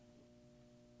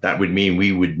 That would mean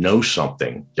we would know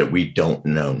something that we don't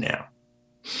know now.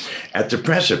 At the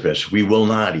precipice, we will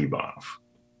not evolve.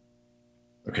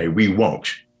 Okay, we won't.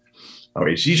 All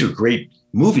right, these are great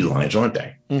movie lines, aren't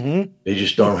they? Mm-hmm. They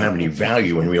just don't have any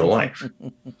value in real life.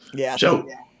 Yeah. So,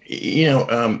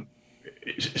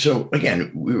 so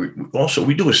again,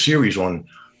 we do a series on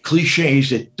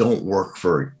cliches that don't work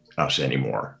for us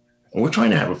anymore. And we're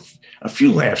trying to have a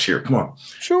few laughs here. Come on.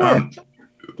 Sure.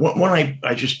 One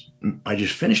I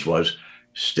just finished was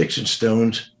sticks and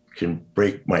stones can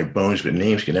break my bones, but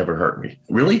names can never hurt me.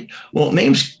 Really? Well,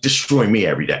 names destroy me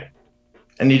every day,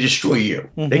 and they destroy you.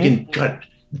 Mm-hmm. They can cut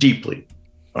deeply.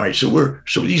 All right. So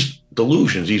these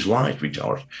delusions, these lies we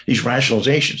tell us, these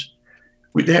rationalizations,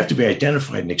 they have to be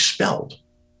identified and expelled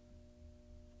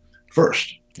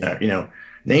first.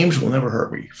 Names will never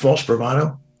hurt me. False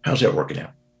bravado. How's that working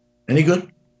out? Any good?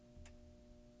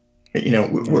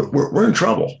 We're in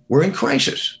trouble. We're in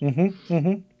crisis. Mm-hmm,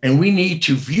 mm-hmm. And we need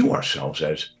to view ourselves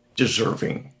as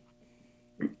deserving.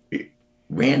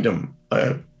 Random.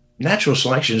 Natural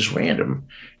selection is random.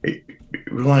 It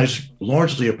relies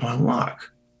largely upon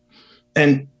luck.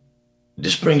 And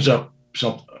this brings up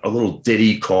a little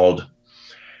ditty called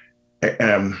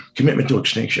Commitment to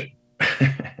Extinction.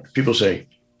 People say,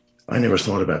 I never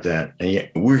thought about that. And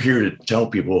yet we're here to tell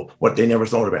people what they never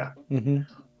thought about. Mm-hmm.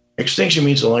 Extinction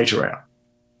means the lights are out.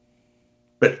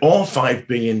 But all 5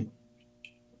 billion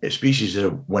species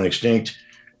that went extinct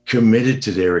committed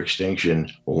to their extinction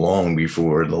long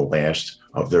before the last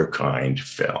of their kind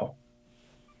fell.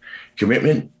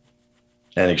 Commitment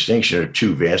and extinction are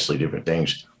 2 vastly different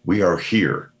things. We are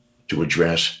here to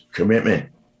address commitment.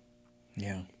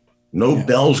 Yeah. No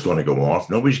bell's going to go off.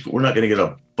 We're not going to get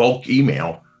a bulk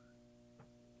email.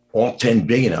 All 10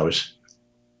 billion of us.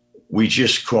 we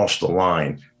just crossed the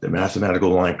line, the mathematical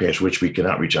line past which we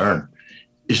cannot return,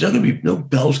 there's not going to be no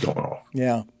bells going off.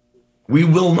 Yeah. We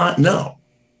will not know.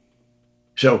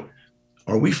 So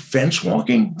are we fence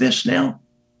walking this now?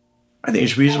 I think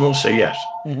it's reasonable to say yes.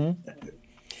 Mm-hmm.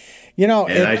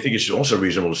 And I think it's also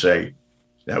reasonable to say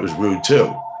that was rude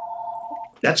too.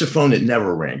 That's a phone that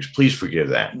never rings. Please forgive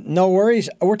that. No worries.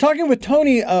 We're talking with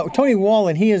Tony Wall,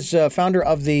 and he is founder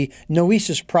of the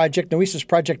Noesis Project,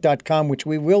 noesisproject.com, which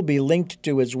we will be linked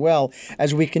to as well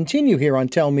as we continue here on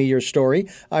Tell Me Your Story.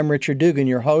 I'm Richard Dugan,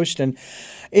 your host, and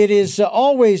it is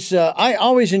always, I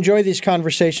always enjoy these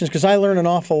conversations because I learn an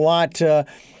awful lot.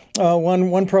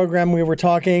 One program we were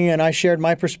talking and I shared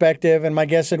my perspective and my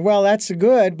guest said, well, that's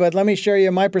good, but let me share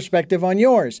you my perspective on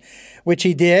yours, which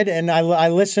he did. And I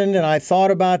listened and I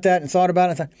thought about that and thought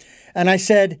about it. And I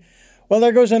said, well,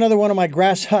 there goes another one of my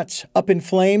grass huts up in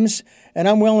flames and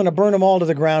I'm willing to burn them all to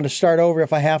the ground to start over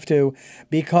if I have to,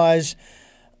 because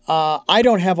I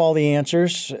don't have all the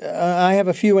answers. I have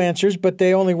a few answers, but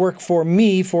they only work for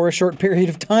me for a short period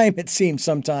of time, it seems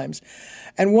sometimes.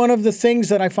 And one of the things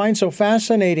that I find so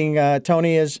fascinating,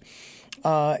 Tony, is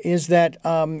that,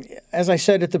 as I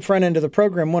said at the front end of the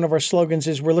program, one of our slogans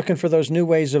is we're looking for those new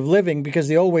ways of living because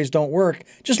the old ways don't work.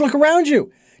 Just look around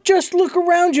you. Just look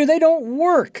around you. They don't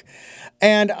work.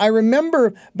 And I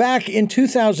remember back in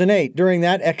 2008, during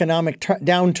that economic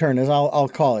downturn, as I'll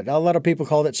call it, a lot of people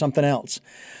called it something else.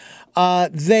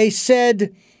 They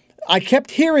said, I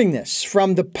kept hearing this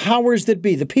from the powers that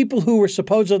be, the people who were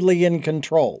supposedly in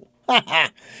control.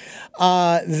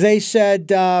 They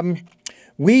said,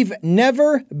 we've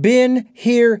never been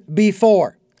here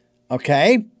before.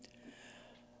 Okay?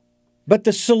 But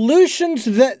the solutions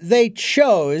that they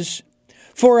chose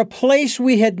for a place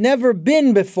we had never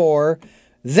been before,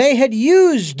 they had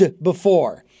used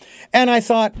before. And I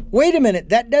thought, wait a minute,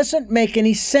 that doesn't make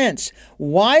any sense.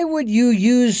 Why would you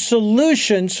use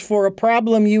solutions for a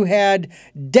problem you had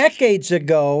decades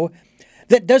ago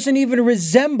that doesn't even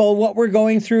resemble what we're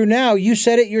going through now? You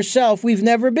said it yourself. We've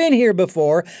never been here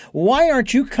before. Why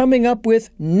aren't you coming up with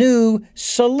new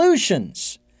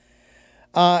solutions?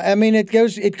 I mean, it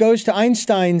goes to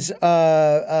Einstein's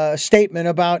statement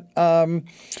about solving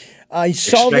a problem.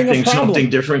 Expecting something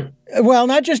different. Well,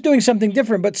 not just doing something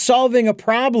different, but solving a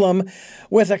problem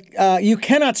with you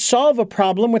cannot solve a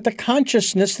problem with the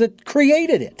consciousness that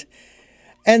created it.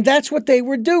 And that's what they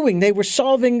were doing. They were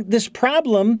solving this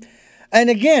problem. And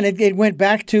again, it went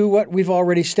back to what we've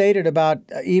already stated about,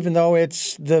 even though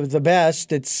it's the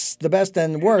best, it's the best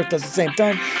and worst at the same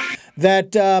time,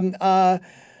 that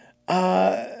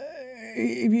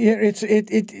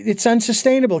it's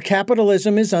unsustainable.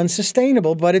 Capitalism is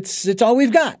unsustainable, but it's all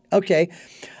we've got. Okay.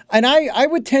 And I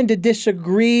would tend to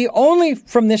disagree only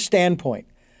from this standpoint,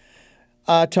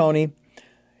 Tony.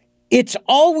 It's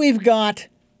all we've got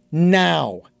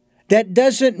now. That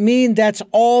doesn't mean that's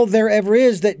all there ever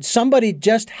is, that somebody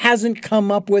just hasn't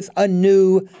come up with a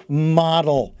new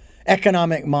model,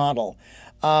 economic model.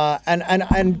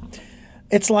 And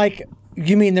it's like,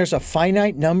 you mean there's a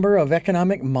finite number of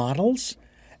economic models?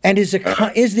 And is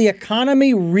the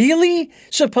economy really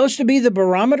supposed to be the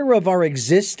barometer of our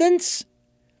existence?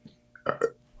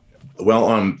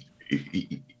 Well,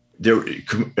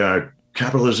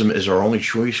 capitalism is our only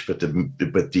choice, but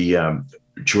the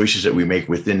choices that we make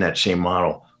within that same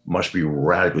model must be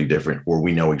radically different, or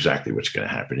we know exactly what's going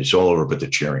to happen. It's all over but the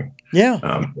cheering. Yeah.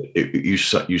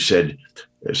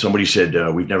 Somebody said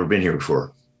we've never been here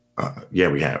before. Yeah,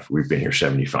 we have. We've been here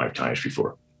 75 times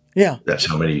before. Yeah. That's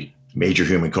how many major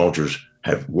human cultures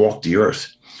have walked the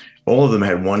earth. All of them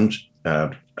had one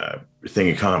thing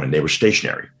in common. They were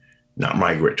stationary, not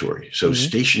migratory. So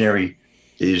stationary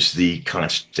is the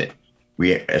constant.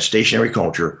 A stationary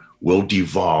culture will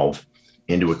devolve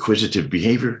into acquisitive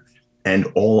behavior and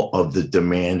all of the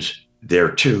demands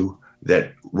thereto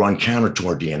that run counter to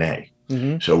our DNA.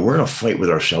 Mm-hmm. So we're in a fight with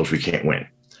ourselves we can't win.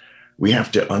 We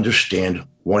have to understand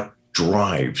what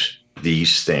drives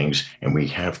these things, and we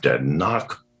have to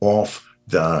knock off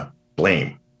the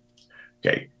blame.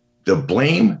 Okay. The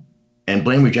blame and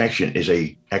blame rejection is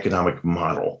a economic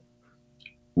model.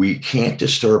 We can't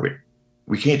disturb it.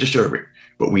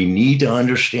 But we need to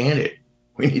understand it.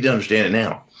 We need to understand it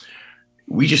now.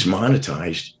 We just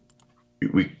monetized.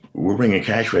 We're bringing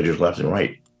cash registers left and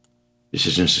right. This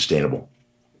isn't sustainable.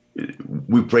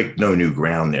 We break no new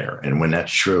ground there. And when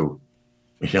that's true,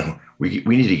 we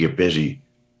need to get busy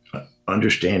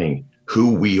understanding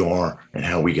who we are and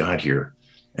how we got here.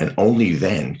 And only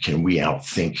then can we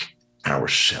outthink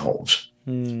ourselves.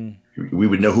 We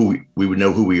would know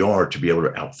who we are to be able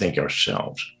to outthink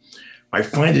ourselves. I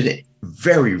find it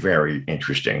very, very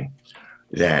interesting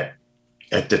that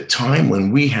at the time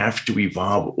when we have to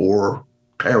evolve or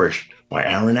perish by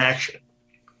our inaction,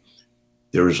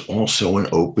 there is also an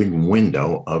open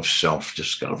window of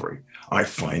self-discovery. I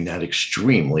find that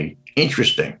extremely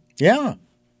interesting. Yeah.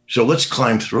 So let's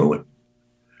climb through it.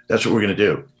 That's what we're going to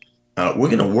do. We're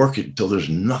going to work it until there's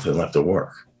nothing left to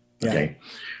work. Okay. Yeah.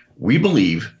 We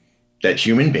believe that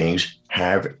human beings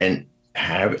have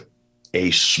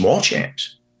a small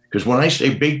chance. Because when I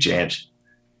say big chance,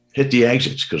 hit the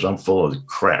exits, because I'm full of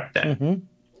crap then. Mm-hmm.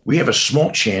 We have a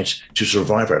small chance to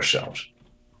survive ourselves.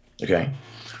 Okay.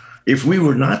 If we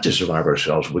were not to survive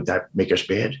ourselves, would that make us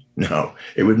bad? No,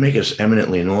 it would make us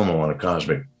eminently normal on a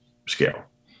cosmic scale.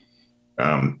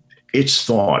 It's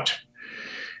thought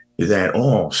that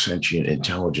all sentient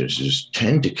intelligences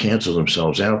tend to cancel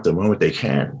themselves out the moment they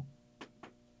can.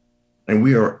 And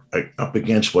we are up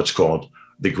against what's called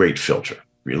the Great Filter.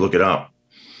 If you look it up,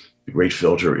 the Great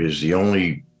Filter is the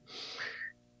only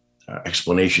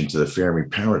explanation to the Fermi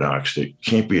paradox that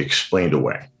can't be explained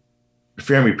away. The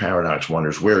Fermi paradox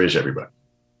wonders, where is everybody?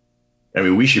 I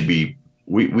mean, we should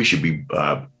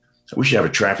have a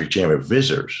traffic jam of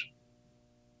visitors,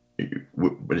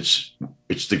 but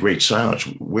it's the great silence.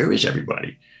 Where is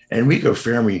everybody? Enrico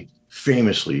Fermi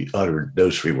famously uttered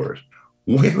those three words.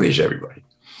 Where is everybody?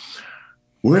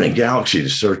 We're in a galaxy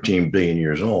that's 13 billion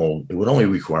years old. It would only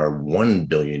require 1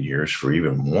 billion years for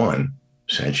even one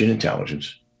sentient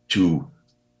intelligence to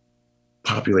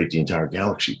populate the entire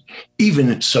galaxy, even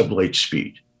at sublight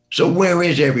speed. So where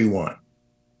is everyone?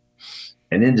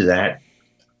 And into that,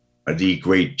 the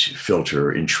Great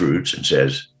Filter intrudes and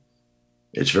says,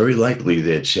 it's very likely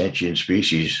that sentient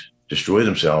species destroy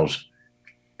themselves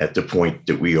at the point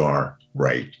that we are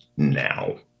right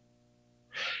now.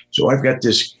 So I've got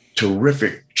this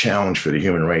terrific challenge for the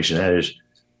human race, and that is,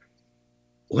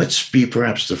 let's be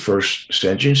perhaps the first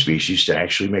sentient species to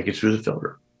actually make it through the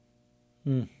filter.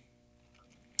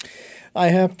 I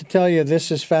have to tell you,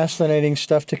 this is fascinating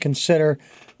stuff to consider.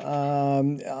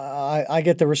 I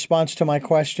get the response to my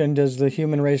question, does the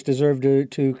human race deserve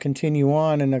to continue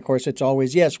on? And of course, it's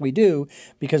always, yes, we do,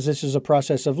 because this is a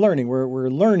process of learning. We're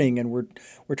learning, and we're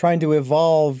trying to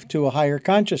evolve to a higher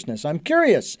consciousness. I'm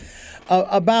curious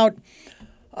about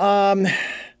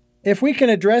if we can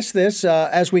address this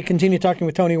as we continue talking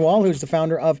with Tony Wall, who's the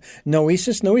founder of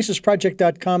Noesis,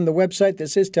 noesisproject.com, the website.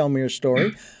 This is Tell Me Your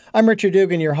Story. I'm Richard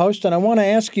Dugan, your host, and I want to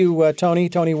ask you,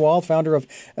 Tony Wall, founder of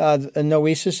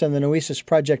Noesis and the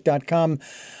noesisproject.com,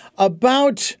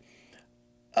 about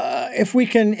if we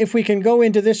can go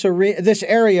into this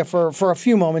area for a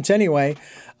few moments anyway.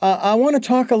 I want to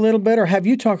talk a little bit, or have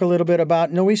you talk a little bit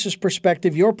about Noesis'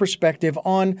 perspective, your perspective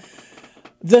on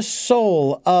the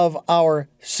soul of our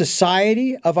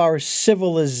society, of our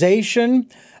civilization,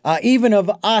 even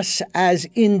of us as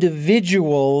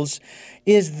individuals.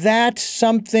 Is that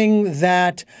something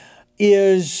that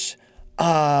is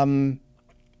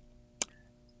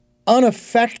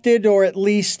unaffected, or at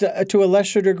least to a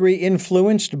lesser degree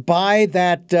influenced by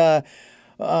that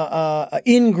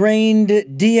ingrained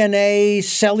DNA,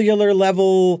 cellular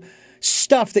level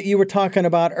stuff that you were talking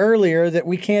about earlier that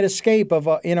we can't escape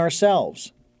in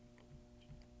ourselves?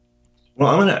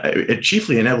 Well, I'm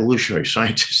chiefly an evolutionary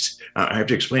scientist. I have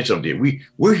to explain something to you.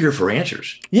 We're here for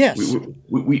answers. Yes.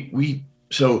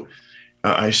 So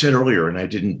I said earlier, and I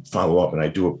didn't follow up, and I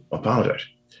do apologize.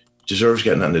 Deserves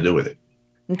got nothing to do with it.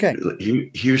 Okay.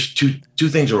 Here's two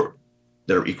things that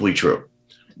are equally true.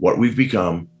 What we've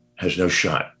become has no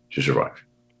shot to survive.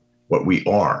 What we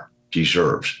are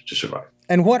deserves to survive.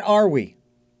 And what are we?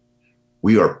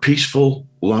 We are peaceful,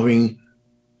 loving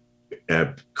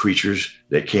creatures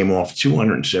that came off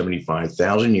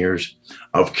 275,000 years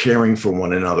of caring for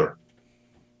one another.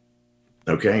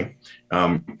 Okay?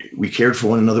 We cared for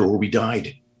one another or we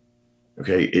died.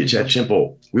 Okay? It's that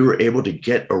simple. We were able to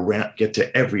get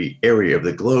to every area of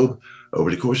the globe over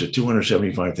the course of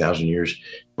 275,000 years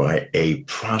by a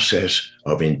process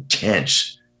of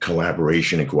intense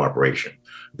collaboration and cooperation.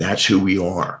 That's who we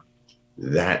are.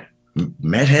 That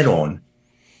met head on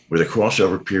with a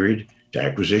crossover period to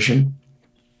acquisition,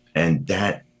 and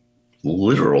that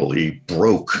literally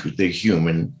broke the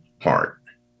human heart.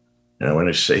 And I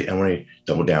want to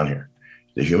double down here.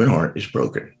 The human heart is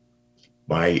broken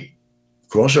by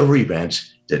crossover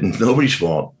events that nobody's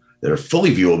fault, that are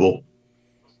fully viewable,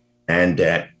 and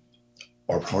that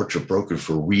our hearts are broken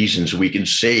for reasons we can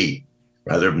see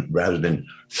rather than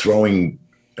throwing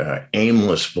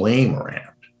aimless blame around.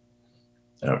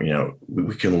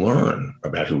 We can learn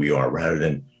about who we are rather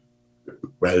than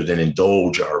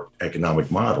indulge our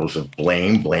economic models of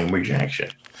blame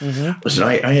rejection. Mm-hmm. Listen,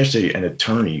 I asked an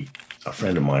attorney, a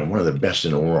friend of mine, one of the best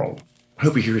in the world. I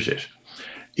hope he hears this.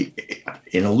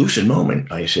 in a lucid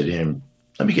moment, I said to him,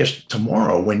 let me guess,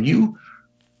 tomorrow when you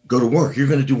go to work, you're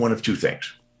going to do one of two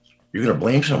things. You're going to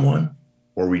blame someone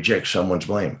or reject someone's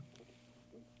blame.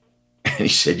 And he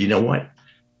said, you know what?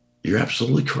 You're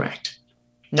absolutely correct.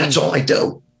 That's all I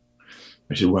do.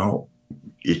 I said, well,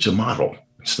 it's a model.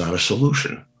 It's not a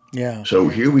solution. Yeah. So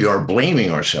here we are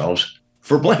blaming ourselves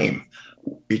for blame.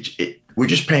 We're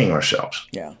just paying ourselves.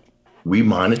 Yeah. We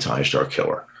monetized our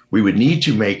killer. We would need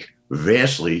to make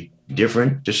vastly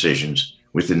different decisions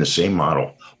within the same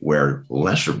model where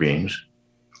lesser beings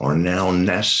are now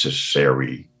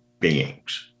necessary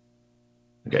beings.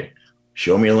 Okay.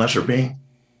 Show me a lesser being.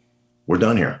 We're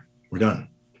done here. We're done.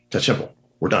 That's simple.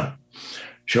 We're done.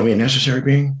 Show me a necessary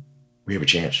being. We have a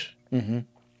chance. Mm-hmm.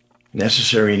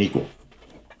 Necessary and equal.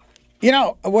 You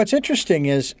know, what's interesting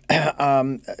is,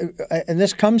 and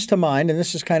this comes to mind, and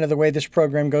this is kind of the way this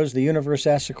program goes. The universe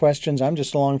asks the questions. I'm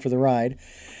just along for the ride.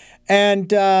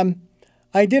 And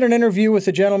I did an interview with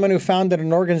a gentleman who founded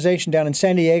an organization down in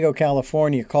San Diego,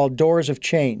 California called Doors of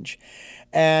Change.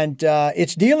 And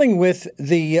it's dealing with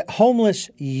the homeless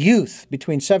youth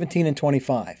between 17 and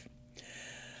 25.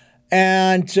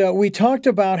 And we talked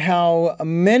about how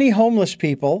many homeless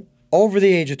people over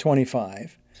the age of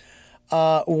 25,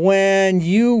 when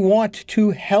you want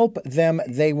to help them,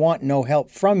 they want no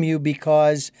help from you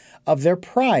because of their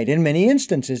pride. In many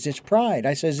instances, it's pride.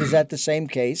 I says, is that the same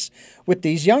case with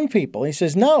these young people? He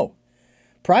says, no.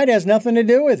 Pride has nothing to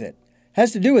do with it. It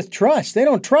has to do with trust. They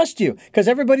don't trust you because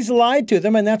everybody's lied to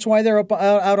them, and that's why they're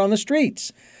out on the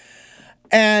streets.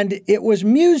 And it was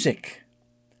music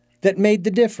that made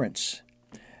the difference.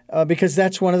 Because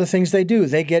that's one of the things they do.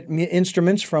 They get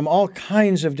instruments from all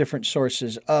kinds of different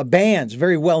sources. Bands,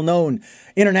 very well-known,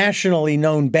 internationally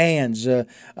known bands,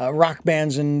 rock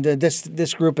bands and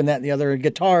this group and that and the other,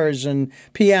 guitars and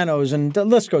pianos, and the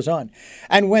list goes on.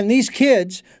 And when these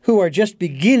kids who are just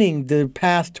beginning the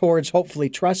path towards hopefully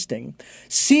trusting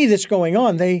see this going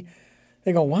on, they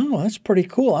go, wow, that's pretty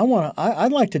cool.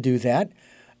 I'd like to do that.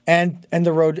 And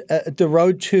the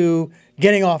road to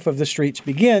getting off of the streets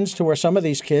begins to where some of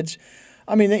these kids,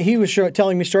 I mean, he was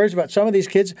telling me stories about some of these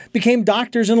kids became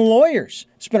doctors and lawyers.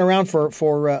 It's been around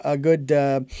for a good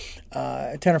 10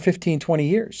 or 15, 20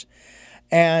 years.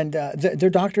 And they're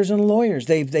doctors and lawyers.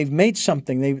 They've made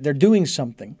something. They're doing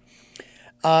something.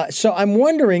 So I'm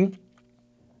wondering,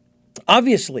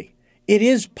 obviously, it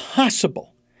is possible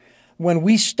when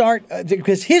we start,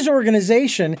 because his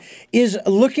organization is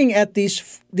looking at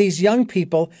these young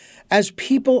people as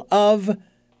people of,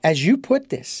 as you put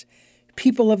this,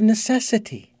 people of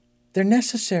necessity. They're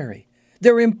necessary.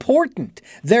 They're important.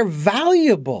 They're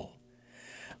valuable.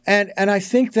 And I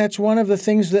think that's one of the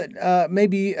things that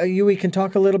maybe we can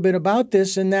talk a little bit about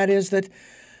this, and that is that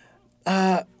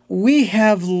we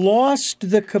have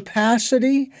lost the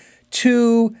capacity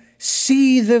to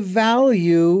see the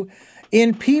value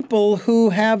in people who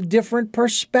have different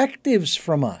perspectives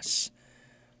from us.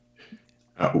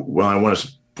 Well, I want to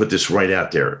put this right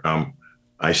out there.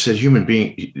 I said the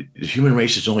human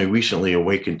race has only recently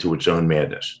awakened to its own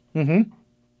madness. Mm-hmm.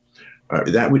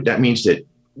 That means that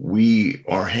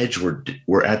our heads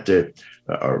were at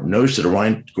our nose to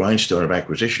the grindstone of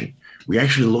acquisition. We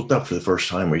actually looked up for the first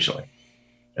time recently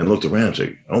and looked around and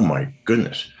said, oh my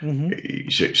goodness. Mm-hmm.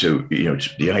 So it's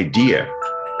the idea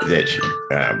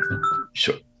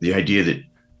that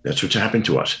that's what's happened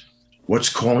to us. What's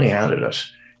calling out at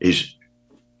us is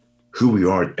who we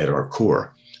are at our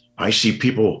core. I see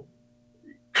people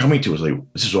coming to us like,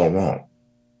 this is all wrong.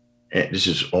 This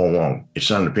is all wrong.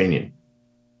 It's not an opinion.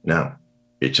 No,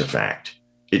 it's a fact.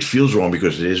 It feels wrong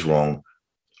because it is wrong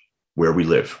where we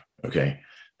live. Okay.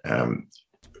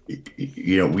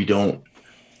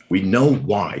 We know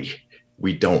why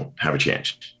we don't have a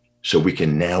chance. So we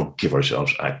can now give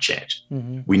ourselves a chance.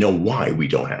 Mm-hmm. We know why we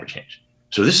don't have a chance.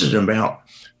 So this isn't about,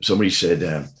 somebody said,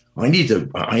 I need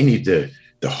the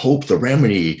hope, the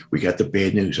remedy. We got the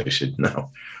bad news. I said,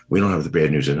 no, we don't have the bad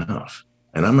news enough.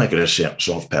 And I'm not going to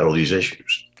soft pedal these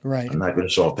issues. Right. I'm not going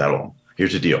to soft pedal them.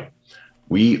 Here's the deal.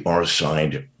 We are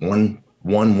assigned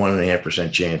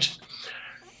 1.5% chance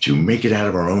to make it out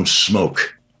of our own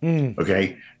smoke. Mm.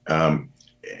 Okay.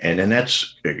 And then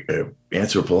that's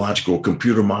anthropological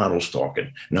computer models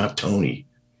talking, not Tony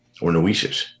or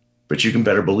Noesis. But you can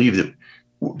better believe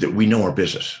that we know our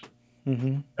business.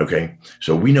 Mm-hmm. Okay.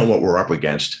 So we know what we're up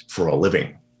against for a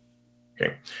living.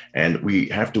 Okay. And we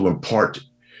have to impart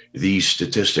these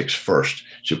statistics first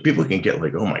so people can get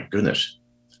like, oh my goodness.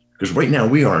 Because right now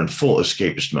we are in full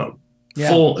escapist mode. Yeah.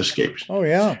 Full escapist. Oh,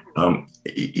 yeah.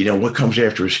 What comes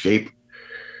after escape?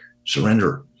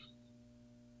 Surrender.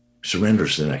 Surrender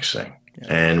is the next thing.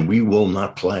 and we will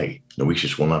not play.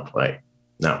 Noesis will not play.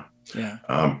 No.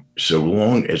 Yeah. So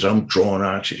long as I'm drawing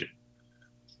oxygen,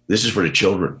 this is for the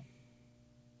children.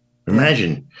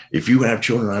 Imagine if you have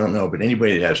children, I don't know, but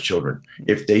anybody that has children,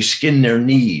 if they skin their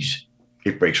knees,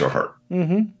 it breaks our heart.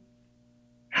 Mm-hmm.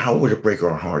 How would it break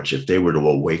our hearts if they were to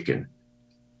awaken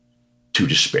to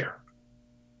despair?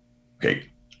 Okay.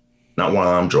 Not while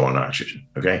I'm drawing oxygen.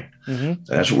 Okay. Mm-hmm.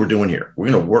 That's what we're doing here. We're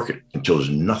going to work it until there's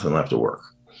nothing left to work.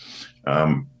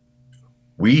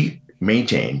 We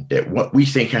maintain that what we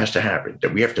think has to happen,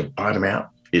 that we have to bottom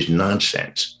out, is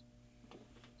nonsense.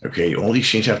 Okay. All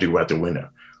these things have to go out the window.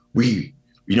 You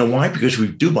know why? Because we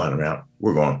do bottom out,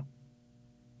 we're gone.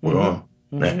 We're gone.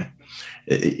 Mm-hmm.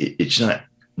 It's not,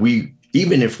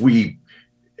 even if we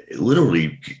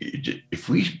literally, if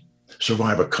we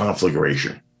survive a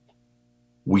conflagration,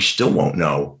 we still won't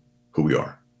know who we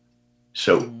are.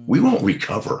 So we won't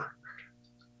recover.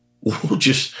 We'll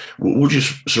just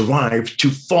survive to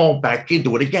fall back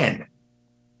into it again.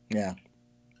 Yeah.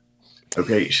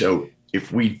 Okay. So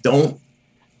if we don't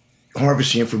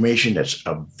harvest the information that's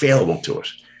available to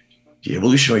us, the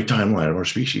evolutionary timeline of our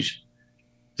species,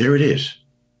 there it is.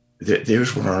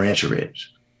 There's what our answer is.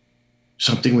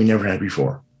 Something we never had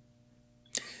before.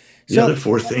 The other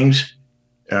four things,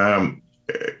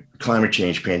 climate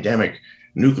change, pandemic,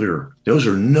 nuclear, those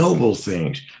are noble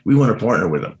things. We want to partner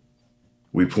with them.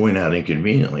 We point out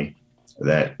inconveniently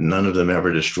that none of them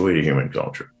ever destroyed a human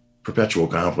culture. Perpetual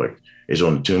conflict is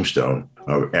on the tombstone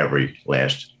of every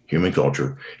last human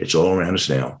culture. It's all around us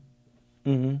now.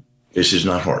 Mm-hmm. This is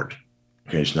not hard.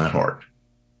 Okay, it's not hard.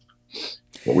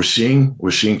 What we're seeing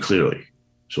clearly.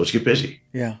 So let's get busy.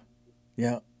 Yeah.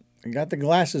 Yeah. We got the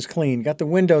glasses clean, got the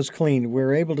windows clean.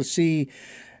 We're able to see,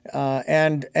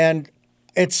 and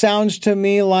it sounds to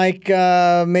me like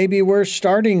maybe we're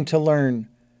starting to learn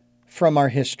from our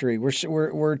history.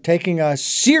 We're taking a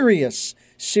serious,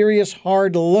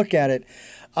 hard look at it.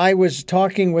 I was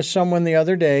talking with someone the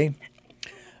other day,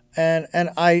 and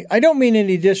I don't mean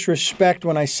any disrespect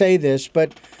when I say this,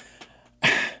 but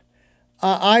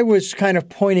I was kind of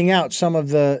pointing out some of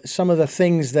the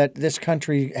things that this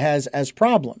country has as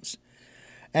problems.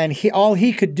 And all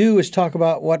he could do is talk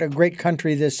about what a great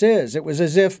country this is. It was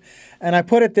as if, and I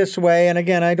put it this way, and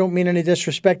again, I don't mean any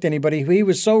disrespect to anybody. He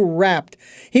was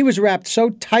wrapped so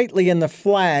tightly in the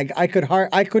flag, I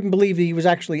couldn't believe he was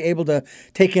actually able to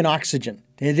take in oxygen.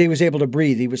 He was able to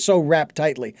breathe. He was so wrapped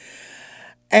tightly.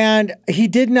 And he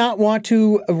did not want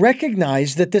to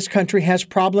recognize that this country has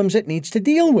problems it needs to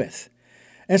deal with.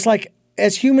 And it's like,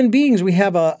 as human beings, we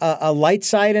have a light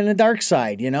side and a dark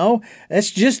side, you know? That's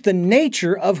just the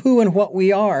nature of who and what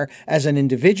we are as an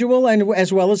individual and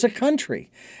as well as a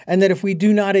country. And that if we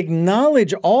do not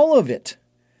acknowledge all of it,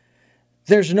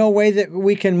 there's no way that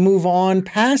we can move on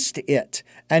past it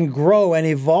and grow and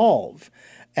evolve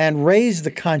and raise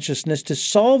the consciousness to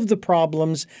solve the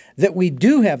problems that we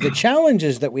do have, the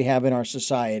challenges that we have in our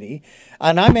society.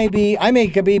 And I may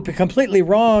be completely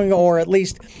wrong, or at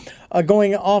least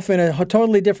going off in a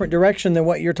totally different direction than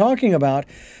what you're talking about.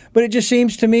 But it just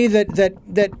seems to me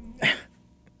that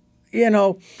you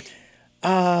know,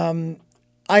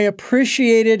 I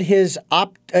appreciated his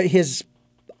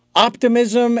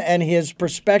optimism and his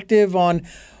perspective on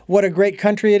what a great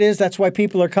country it is. That's why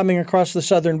people are coming across the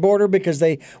southern border, because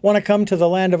they want to come to the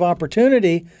land of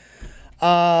opportunity.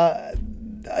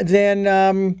 Then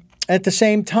at the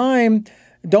same time,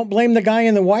 don't blame the guy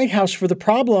in the White House for the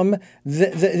problem.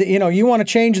 You want to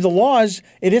change the laws.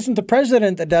 It isn't the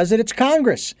president that does it. It's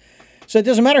Congress. So it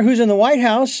doesn't matter who's in the White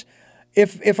House.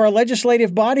 If our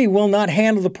legislative body will not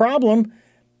handle the problem,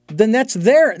 then that's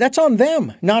on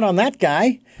them, not on that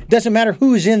guy. Doesn't matter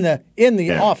who's in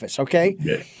the office, okay?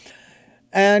 Yeah.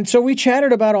 And so we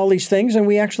chatted about all these things, and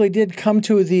we actually did come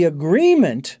to the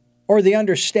agreement or the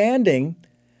understanding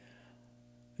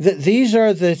that these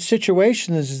are the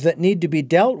situations that need to be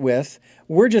dealt with.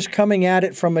 We're just coming at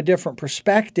it from a different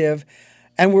perspective,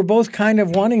 and we're both kind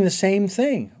of wanting the same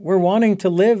thing. We're wanting to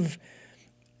live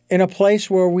in a place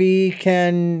where we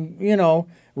can,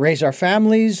 raise our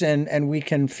families and we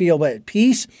can feel at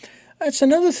peace. That's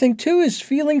another thing, too, is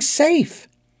feeling safe.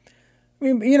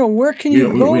 I mean, where can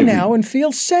you go now and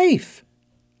feel safe?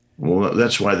 Well,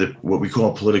 that's why what we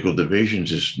call political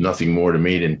divisions is nothing more to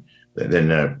me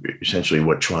than essentially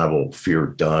what tribal fear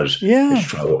does. Yeah.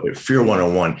 It's fear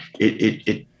 101.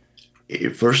 It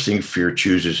first thing fear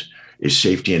chooses is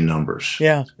safety in numbers.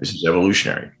 Yeah. This is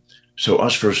evolutionary. So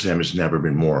us versus them has never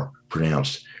been more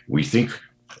pronounced. We think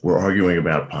we're arguing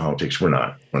about politics. We're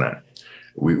not.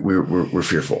 We're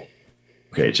fearful.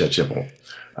 Okay, it's that simple.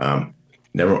 I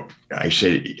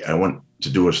want to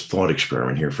do a thought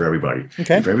experiment here for everybody.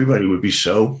 Okay. If everybody would be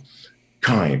so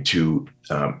kind to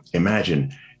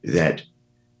imagine that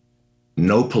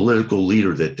no political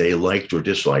leader that they liked or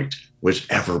disliked was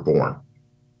ever born,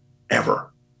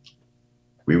 ever,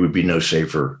 we would be no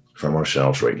safer from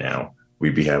ourselves right now.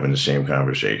 We'd be having the same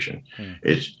conversation.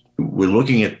 We're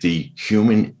looking at the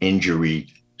human injury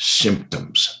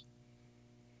symptoms,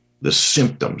 the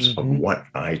symptoms of what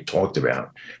I talked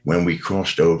about when we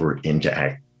crossed over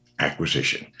into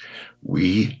acquisition.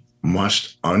 We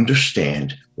must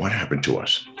understand what happened to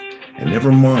us. And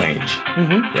never mind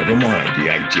the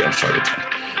idea. I'm sorry.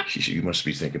 You must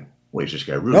be thinking, wait, is this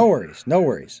guy rude? No worries. No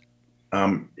worries.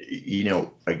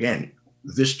 Again,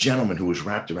 this gentleman who was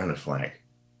wrapped around a flag,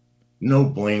 no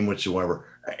blame whatsoever.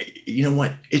 You know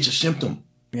what? It's a symptom.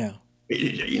 Yeah.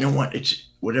 You know what? It's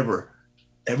whatever.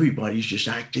 Everybody's just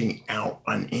acting out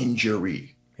on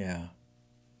injury. Yeah.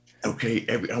 Okay.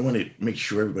 I want to make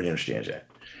sure everybody understands that.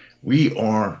 We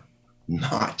are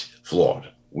not flawed.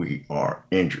 We are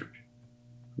injured.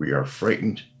 We are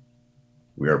frightened.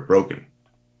 We are broken.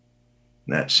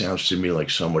 And that sounds to me like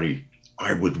somebody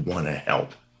I would want to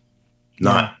help,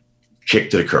 not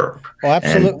kick to the curb. Oh,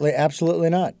 absolutely. Absolutely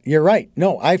not. You're right.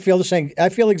 No, I feel the same. I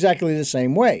feel exactly the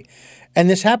same way. And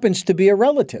this happens to be a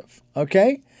relative.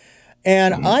 Okay.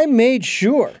 And I made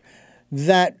sure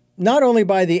that not only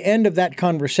by the end of that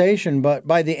conversation, but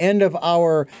by the end of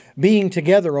our being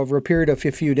together over a period of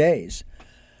a few days,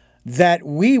 that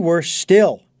we were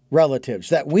still relatives,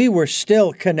 that we were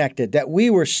still connected, that we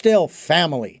were still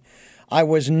family. I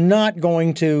was not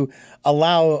going to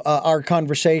allow our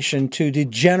conversation to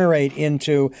degenerate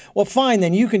into, well, fine,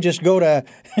 then you can just go to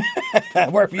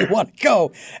wherever you want to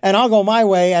go, and I'll go my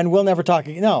way, and we'll never talk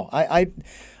again. No, I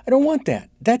don't want that.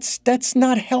 That's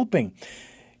not helping.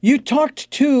 You talked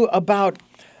too about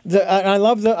I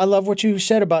love what you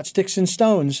said about sticks and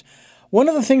stones. One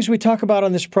of the things we talk about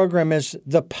on this program is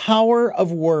the power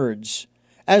of words,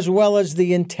 as well as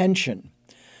the intention.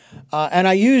 And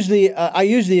I use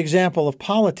the example of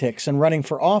politics and running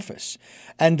for office,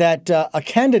 and that a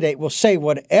candidate will say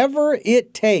whatever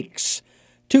it takes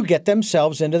to get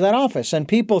themselves into that office. And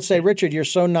people say, Richard, you're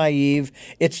so naive.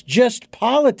 It's just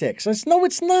politics. I said, no,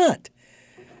 it's not.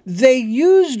 They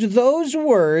used those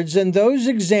words and those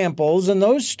examples and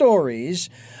those stories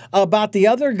about the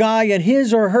other guy and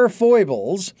his or her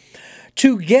foibles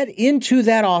to get into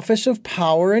that office of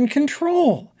power and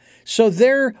control. So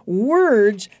their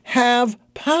words have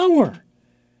power.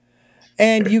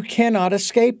 And you cannot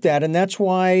escape that. And that's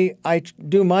why I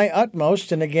do my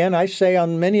utmost. And again, I say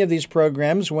on many of these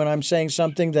programs, when I'm saying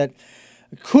something that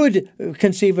could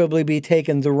conceivably be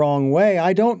taken the wrong way,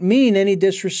 I don't mean any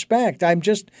disrespect.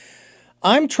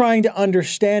 I'm trying to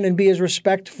understand and be as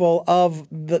respectful of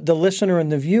the listener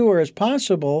and the viewer as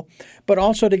possible, but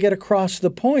also to get across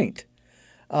the point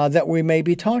that we may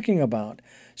be talking about.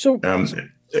 So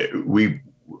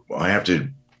I have to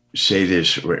say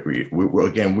this.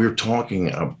 We're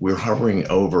talking, we're hovering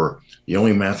over the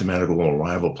only mathematical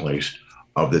arrival place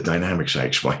of the dynamics I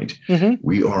explained.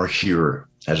 We are here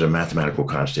as a mathematical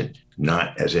constant,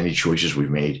 not as any choices we've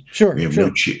made. Sure, we have sure.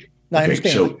 no choice. I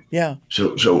understand.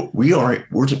 So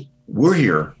we're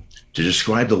here to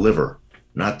describe the liver,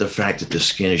 not the fact that the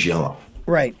skin is yellow.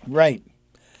 Right.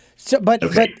 So, but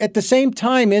at the same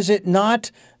time, is it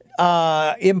not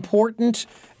important,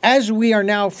 as we are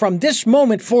now from this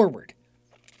moment forward,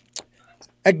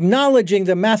 acknowledging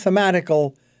the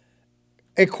mathematical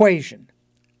equation?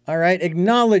 All right,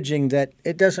 acknowledging that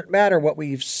it doesn't matter what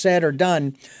we've said or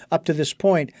done up to this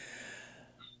point.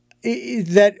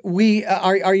 That we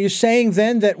are you saying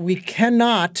then that we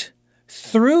cannot,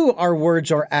 through our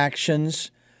words or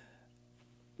actions,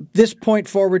 this point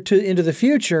forward into the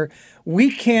future,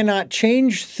 we cannot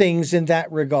change things in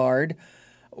that regard?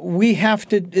 We have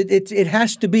to. It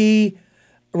has to be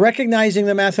recognizing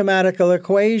the mathematical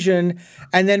equation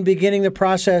and then beginning the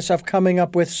process of coming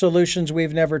up with solutions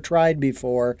we've never tried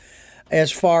before,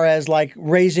 as far as like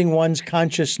raising one's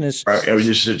consciousness.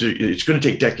 It's going to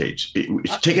take decades.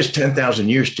 It's take us 10,000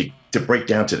 years to break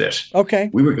down to this. Okay.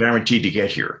 We were guaranteed to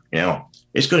get here.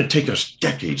 It's going to take us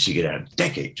decades to get out.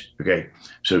 Decades. Okay.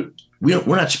 So we're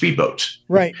not speedboats.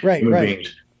 Right.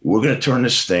 Beings. We're going to turn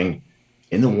this thing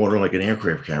in the water like an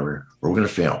aircraft carrier, or we're going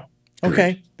to fail. Period.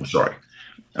 Okay. I'm sorry.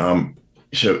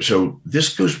 So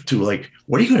this goes to like,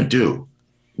 what are you going to do,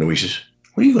 Noesis?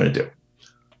 What are you going to do?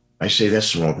 I say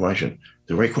that's the wrong question.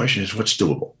 The right question is what's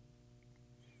doable.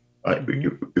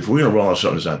 If we're going to roll out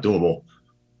something that's not doable,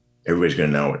 everybody's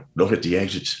going to know it. They'll hit the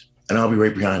exits, and I'll be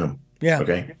right behind them. Yeah.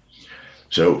 Okay.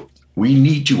 So we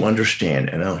need to understand,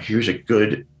 and here's a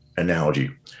good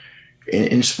analogy.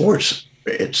 In sports,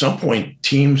 at some point,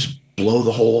 teams blow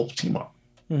the whole team up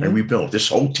and rebuild. This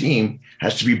whole team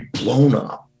has to be blown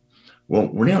up. Well,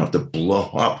 we don't have to blow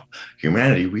up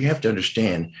humanity. We have to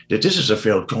understand that this is a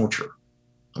failed culture.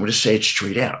 I'm going to say it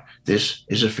straight out. This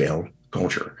is a failed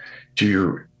culture. To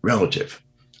your relative,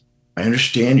 I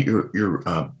understand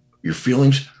your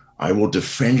feelings. I will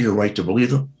defend your right to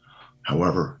believe them.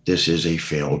 However, this is a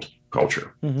failed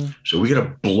culture. So we got to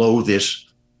blow this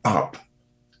up,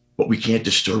 but we can't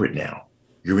disturb it now.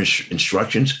 Your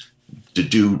instructions to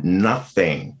do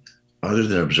nothing other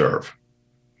than observe.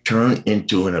 Turn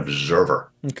into an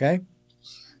observer. Okay.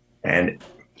 And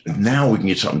now we can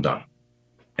get something done.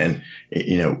 And,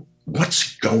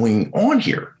 what's going on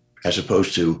here, as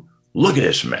opposed to look at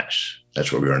this mess.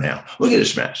 That's where we are now. Look at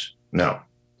this mess. No.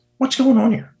 What's going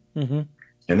on here? And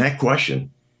that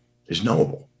question is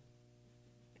knowable.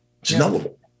 It's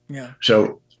knowable. Yeah.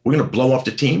 So we're going to blow up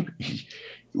the team.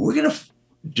 We're going to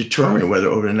determine whether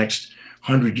over the next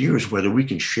 100 years, whether we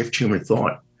can shift human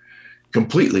thought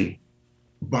completely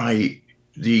by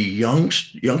the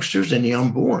youngsters and the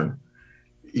unborn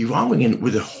evolving in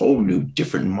with a whole new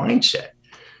different mindset,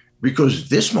 because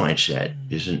this mindset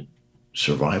isn't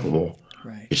survivable.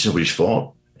 Right. It's nobody's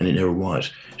fault, and it never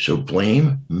was. So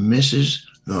blame misses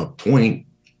the point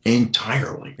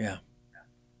entirely. Yeah.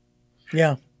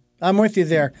 Yeah. I'm with you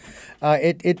there.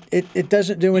 It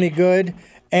doesn't do any good.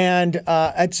 And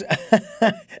it's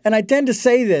and I tend to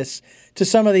say this to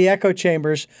some of the echo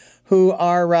chambers who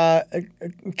are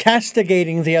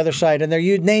castigating the other side, and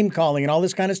they're name calling and all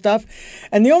this kind of stuff.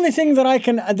 And the only thing that I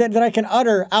can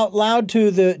utter out loud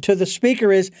to the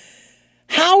speaker is,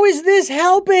 how is this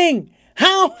helping?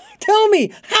 Tell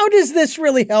me, how does this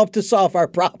really help to solve our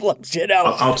problems?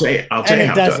 I'll tell you how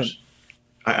it does.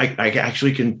 I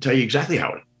actually can tell you exactly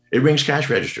how it rings cash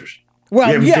registers.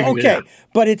 Well, yeah, okay,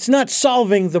 but it's not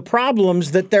solving the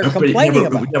problems that they're complaining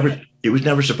about. It was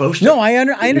never supposed to. No, I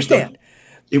understand.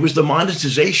 It was the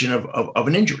monetization of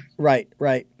an injury. Right.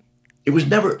 It was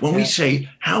never, when we say,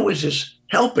 how is this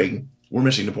helping? We're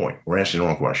missing the point. We're asking the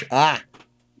wrong question.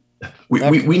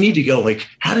 We need to go like,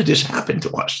 how did this happen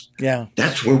to us? Yeah.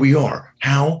 That's where we are.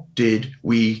 How did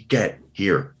we get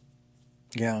here?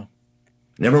 Yeah.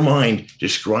 Never mind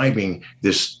describing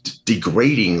this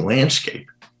degrading landscape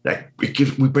that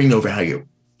we bring no value.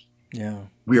 Yeah.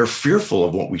 We are fearful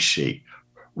of what we see.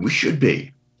 We should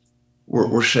be.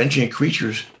 We're sentient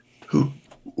creatures who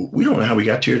we don't know how we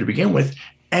got here to begin with,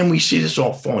 and we see this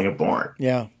all falling apart.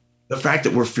 Yeah. The fact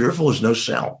that we're fearful is no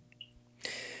sell.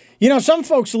 Some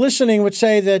folks listening would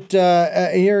say that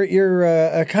you're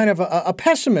a kind of a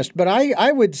pessimist, but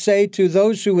I would say to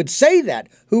those who would say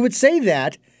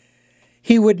that,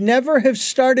 he would never have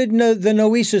started the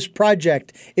Noesis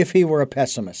project if he were a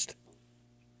pessimist.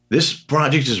 This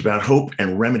project is about hope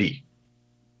and remedy.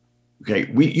 Okay,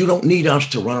 you don't need us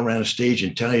to run around a stage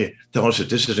and tell us that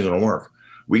this isn't going to work.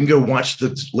 We can go watch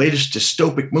the latest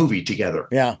dystopic movie together.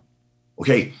 Yeah.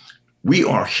 Okay, we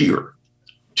are here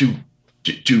to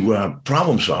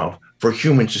problem solve for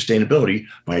human sustainability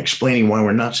by explaining why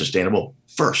we're not sustainable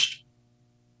first,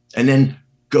 and then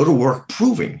go to work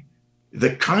proving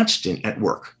the constant at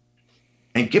work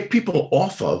and get people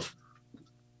off of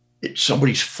it's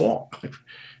somebody's fault.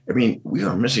 I mean, we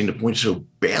are missing the point so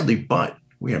badly, but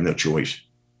we have no choice.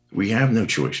 We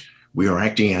are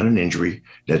acting out an injury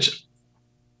that's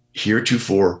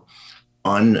heretofore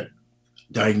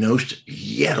undiagnosed,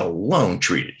 yet alone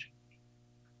treated.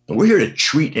 And we're here to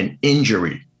treat an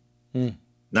injury,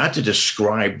 not to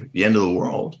describe the end of the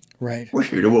world. Right. We're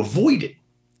here to avoid it.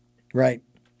 Right.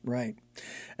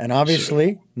 And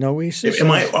obviously, Noesis.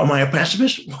 Am I a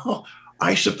pessimist? Well,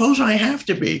 I suppose I have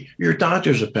to be. Your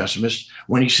doctor's a pessimist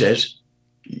when he says,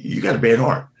 you got a bad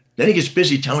heart. Then he gets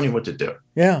busy telling you what to do.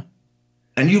 Yeah.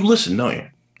 And you listen, don't you?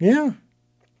 Yeah.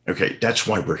 Okay, that's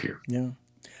why we're here. Yeah.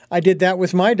 I did that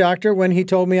with my doctor when he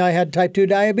told me I had type 2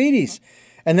 diabetes,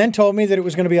 and then told me that it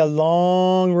was going to be a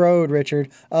long road,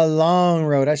 Richard, a long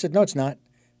road. I said, no, it's not.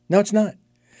 No, it's not.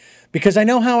 Because I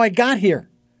know how I got here.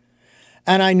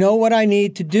 And I know what I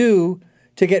need to do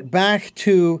to get back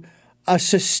to a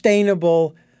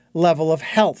sustainable level of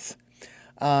health.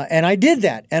 And I did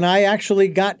that. And I actually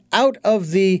got out of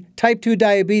the type 2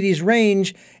 diabetes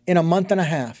range in a month and a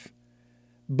half.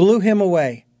 Blew him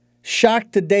away.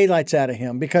 Shocked the daylights out of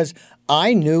him because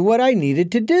I knew what I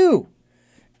needed to do.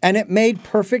 And it made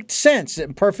perfect sense,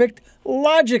 perfect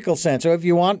logical sense. So if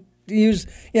you want to use,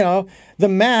 the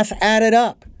math added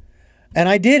up. And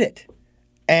I did it.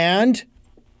 And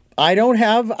I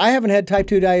haven't had type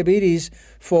 2 diabetes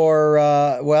for,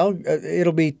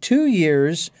 it'll be 2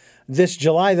 years this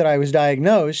July that I was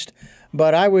diagnosed,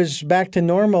 but I was back to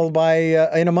normal by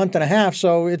in a month and a half.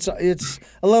 So it's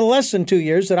a little less than 2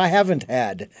 years that I haven't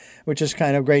had, which is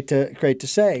kind of great to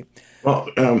say. Well,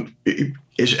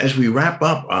 as we wrap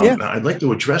up, I'd like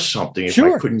to address something if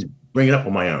Sure. I couldn't bring it up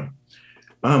on my own.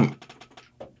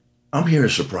 I'm here to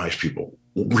surprise people.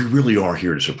 We really are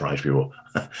here to surprise people.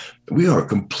 We are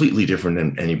completely different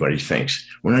than anybody thinks.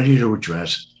 We're not here to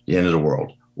address the end of the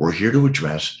world. We're here to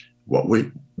address what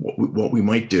we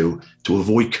might do to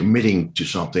avoid committing to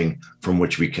something from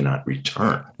which we cannot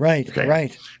return. Right, Okay?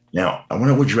 right. Now, I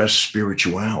want to address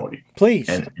spirituality. Please.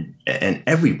 And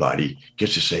everybody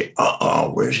gets to say,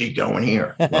 where's he going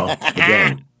here? Well,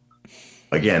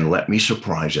 again, let me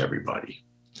surprise everybody.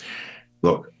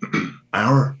 Look,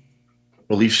 our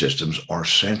belief systems are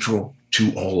central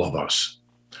to all of us.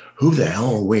 Who the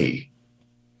hell are we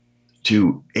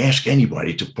to ask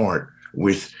anybody to part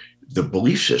with the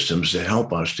belief systems that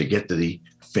help us to get to the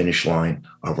finish line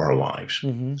of our lives?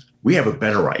 Mm-hmm. We have a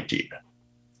better idea.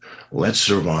 Let's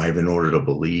survive in order to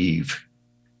believe.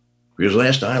 Because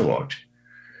last I looked,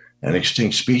 an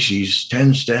extinct species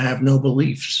tends to have no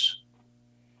beliefs.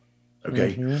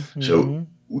 Okay, Mm-hmm. so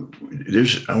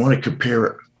I want to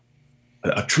compare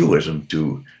a truism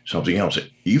to something else.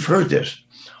 You've heard this.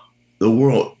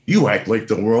 You act like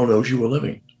the world owes you a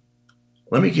living.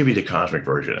 Let me give you the cosmic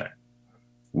version of that.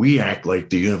 We act like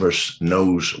the universe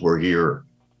knows we're here.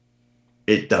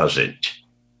 It doesn't.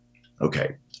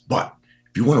 Okay, but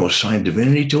if you want to assign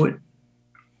divinity to it,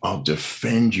 I'll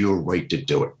defend your right to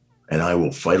do it. And I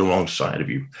will fight alongside of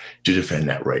you to defend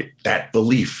that right. That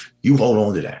belief, you hold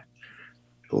on to that.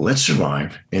 Let's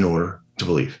survive in order to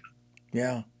believe.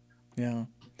 Yeah, yeah.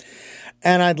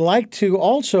 And I'd like to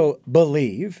also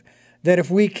believe that if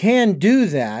we can do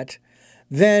that,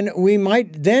 then we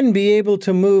might then be able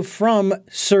to move from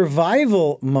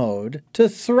survival mode to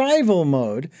thrival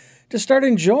mode to start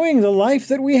enjoying the life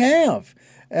that we have.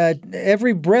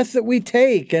 Every breath that we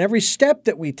take and every step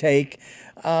that we take,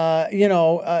 my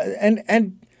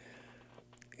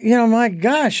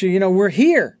gosh, we're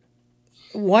here.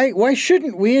 Why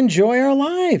shouldn't we enjoy our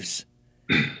lives?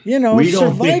 We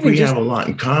don't think we just have a lot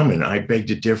in common. I beg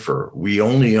to differ. We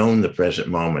only own the present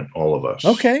moment, all of us.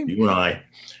 Okay.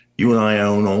 You and I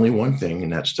own only one thing,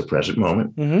 and that's the present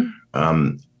moment.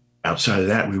 Mm-hmm. Outside of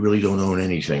that, we really don't own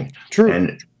anything. True.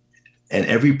 And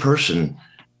every person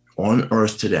on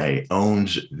Earth today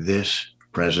owns this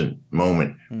present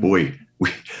moment. Mm. Boy,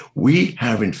 we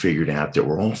haven't figured out that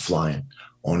we're all flying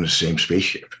on the same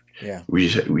spaceship. Yeah. We're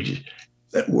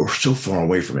so far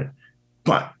away from it.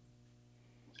 But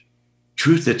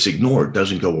truth that's ignored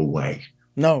doesn't go away.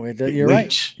 No, you're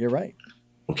right. You're right.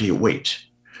 Okay, it waits.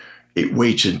 It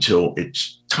waits until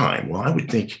it's time. Well, I would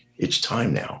think it's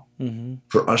time now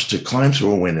for us to climb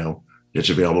through a window that's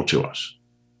available to us.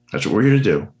 That's what we're here to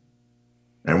do.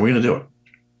 And we're going to do it.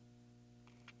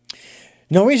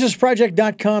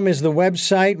 Noesisproject.com is the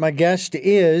website. My guest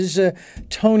is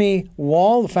Tony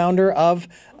Wall, the founder of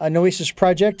Noesis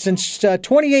Project. Since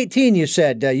 2018, you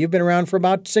said. You've been around for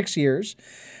about 6 years.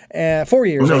 4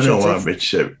 years.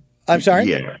 I'm sorry?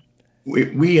 Yeah.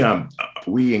 We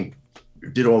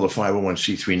did all the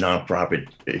 501c3 nonprofit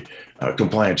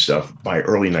compliance stuff by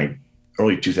early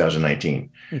 2019.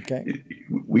 Okay.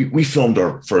 We filmed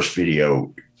our first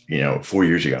video, 4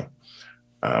 years ago.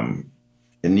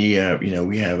 And we have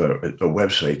a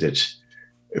website that's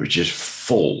just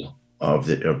full of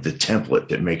the template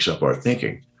that makes up our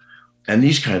thinking. And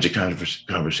these kinds of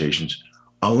conversations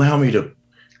allow me to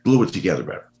glue it together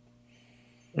better.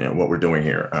 What we're doing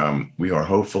here. We are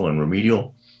hopeful and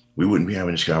remedial. We wouldn't be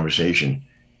having this conversation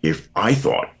if I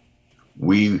thought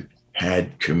we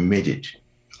had committed.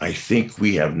 I think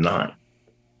we have not.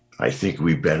 I think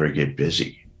we better get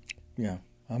busy. Yeah,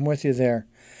 I'm with you there.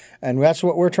 And that's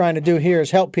what we're trying to do here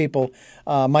is help people,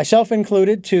 myself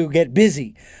included, to get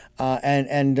busy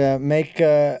and make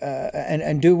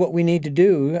and do what we need to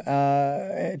do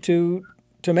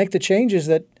to make the changes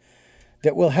that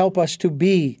will help us to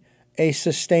be a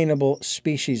sustainable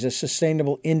species, a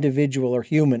sustainable individual or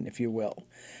human, if you will.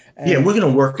 And we're going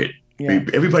to work it. Yeah.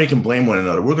 Everybody can blame one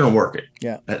another. We're going to work it.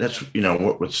 Yeah. That's,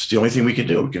 what's the only thing we can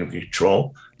do. We can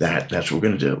control that. That's what we're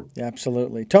going to do.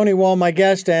 Absolutely. Tony Wall, my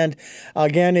guest. And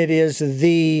again, it is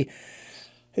the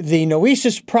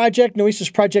Noesis Project,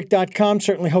 noesisproject.com.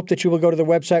 Certainly hope that you will go to the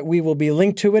website. We will be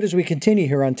linked to it as we continue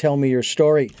here on Tell Me Your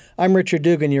Story. I'm Richard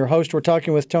Dugan, your host. We're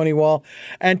talking with Tony Wall.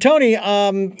 And Tony,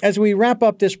 as we wrap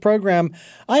up this program,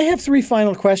 I have 3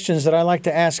 final questions that I like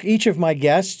to ask each of my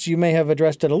guests. You may have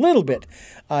addressed it a little bit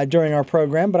during our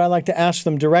program, but I like to ask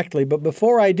them directly. But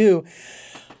before I do,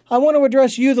 I want to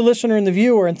address you, the listener and the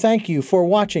viewer, and thank you for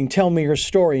watching Tell Me Your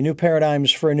Story, New Paradigms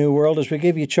for a New World, as we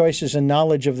give you choices and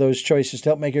knowledge of those choices to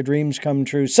help make your dreams come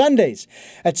true. Sundays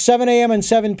at 7 a.m. and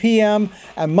 7 p.m.,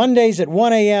 and Mondays at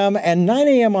 1 a.m. and 9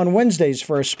 a.m. on Wednesdays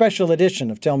for a special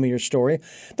edition of Tell Me Your Story.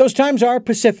 Those times are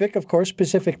Pacific, of course,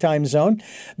 Pacific time zone.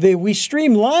 We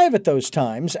stream live at those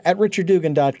times at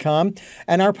richarddugan.com,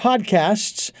 and our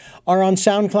podcasts are on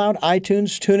SoundCloud,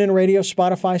 iTunes, TuneIn Radio,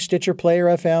 Spotify, Stitcher, Player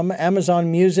FM,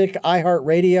 Amazon Music,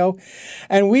 iHeartRadio,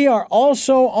 and we are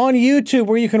also on YouTube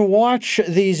where you can watch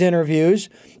these interviews.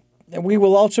 We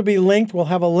will also be linked. We'll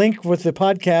have a link with the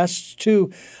podcasts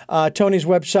to Tony's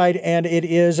website, and it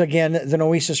is, again, the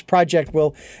Noesis Project.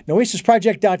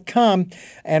 Noesisproject.com,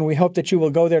 and we hope that you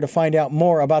will go there to find out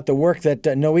more about the work that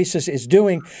Noesis is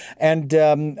doing. And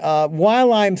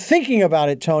while I'm thinking about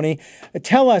it, Tony,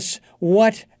 tell us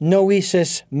what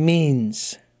Noesis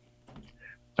means.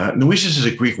 Noesis is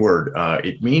a Greek word.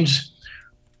 It means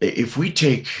if we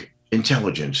take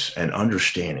intelligence and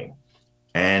understanding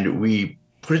and we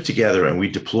put it together and we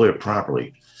deploy it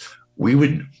properly, we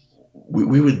would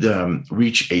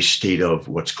reach a state of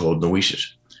what's called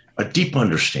noesis, a deep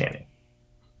understanding.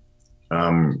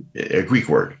 A Greek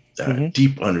word,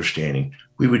 deep understanding.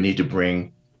 We would need to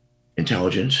bring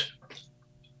intelligence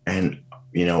and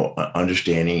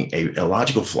understanding a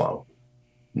logical flow,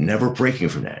 never breaking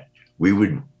from that. We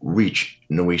would reach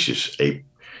noesis, a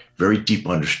very deep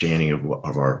understanding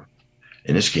of our,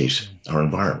 in this case, our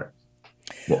environment,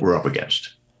 what we're up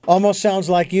against. Almost sounds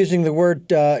like using the word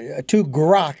to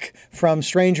grok from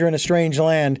Stranger in a Strange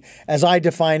Land, as I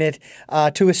define it,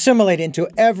 to assimilate into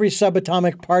every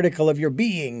subatomic particle of your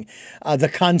being, the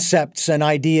concepts and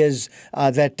ideas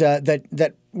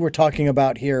that we're talking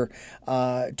about here,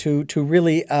 to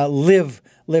really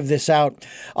live this out.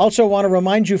 Also want to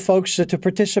remind you folks to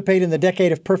participate in the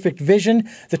Decade of Perfect Vision,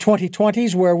 the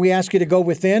 2020s, where we ask you to go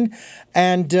within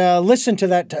and listen to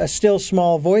that still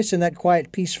small voice in that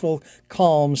quiet, peaceful,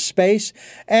 calm space.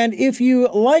 And if you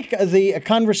like the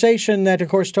conversation that, of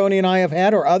course, Tony and I have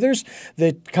had, or others,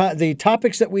 the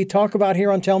topics that we talk about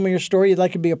here on Tell Me Your Story, you'd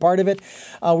like to be a part of it,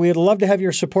 we'd love to have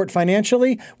your support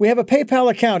financially. We have a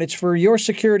PayPal account. It's for your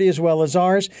security as well as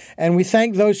ours. And we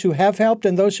thank those who have helped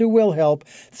and those who will help.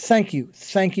 Thank you.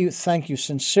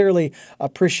 Sincerely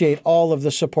appreciate all of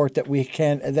the support that we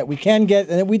can get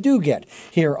and that we do get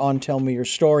here on Tell Me Your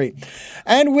Story.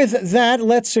 And with that,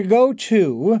 let's go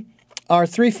to our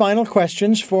three final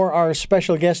questions for our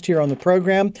special guest here on the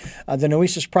program. The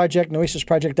Noesis Project,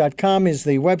 noesisproject.com is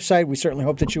the website. We certainly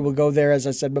hope that you will go there. As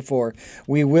I said before,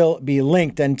 we will be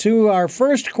linked. And to our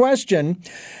first question,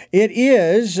 it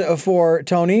is for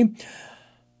Tony.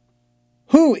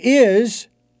 Who is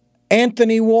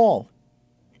Anthony Wall?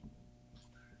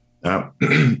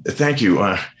 Thank you.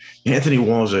 Anthony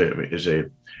Wall is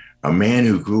a man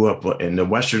who grew up in the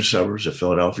western suburbs of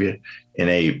Philadelphia in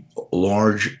a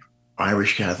large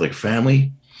Irish Catholic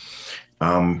family.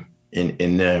 In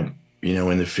the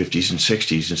 50s and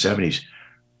 60s and 70s,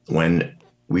 when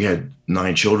we had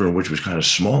 9 children, which was kind of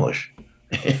smallish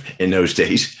in those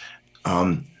days,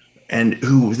 and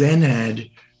who then had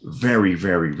very,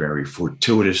 very, very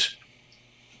fortuitous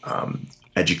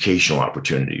educational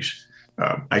opportunities.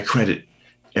 I credit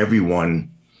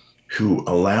everyone who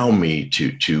allowed me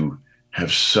to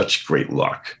have such great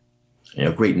luck.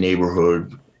 Great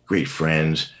neighborhood, great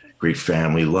friends, great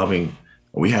family, loving.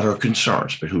 We had our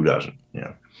concerns, but who doesn't?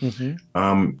 And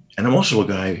I'm also a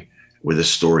guy with a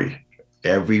story.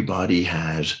 Everybody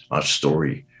has a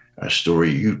story. A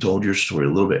story. You told your story a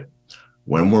little bit.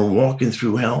 When we're walking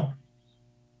through hell,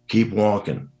 keep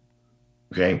walking.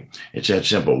 Okay? It's that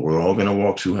simple. We're all going to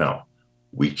walk through hell.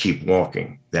 We keep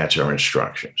walking. That's our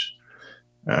instructions.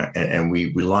 And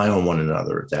we rely on one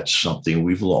another. That's something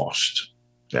we've lost.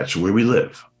 That's where we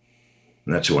live.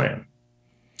 And that's who I am.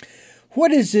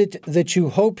 What is it that you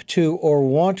hope to or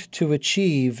want to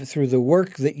achieve through the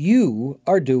work that you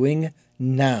are doing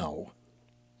now?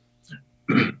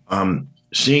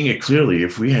 Seeing it clearly,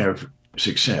 if we have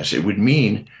success, it would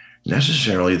mean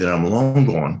necessarily that I'm long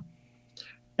gone,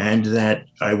 and that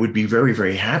I would be very,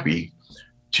 very happy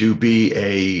to be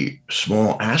a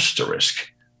small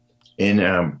asterisk in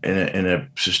a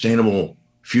sustainable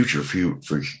future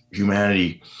for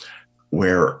humanity,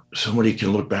 where somebody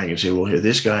can look back and say, well, here,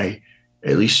 this guy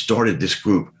at least started this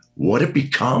group. What it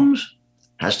becomes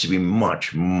has to be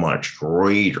much, much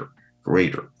greater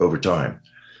over time.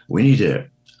 We need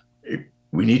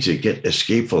to get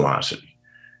escape velocity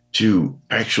to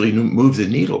actually move the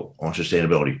needle on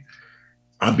sustainability.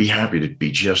 I'd be happy to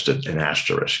be just an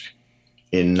asterisk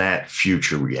in that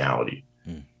future reality.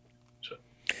 So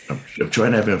I'm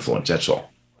trying to have influence. That's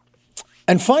all.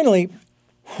 And finally,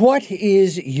 what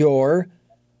is your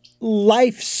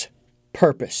life's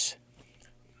purpose?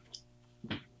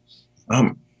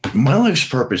 My life's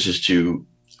purpose is to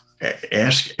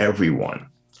ask everyone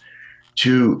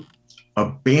to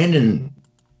abandon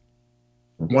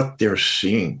what they're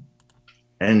seeing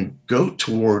and go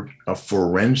toward a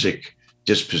forensic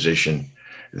disposition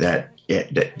that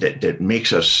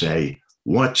makes us say,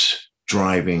 what's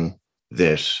driving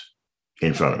this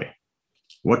in front of me?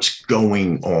 What's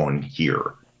going on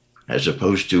here? As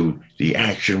opposed to the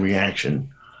action-reaction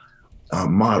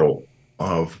model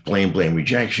of blame,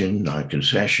 rejection,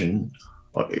 non-concession.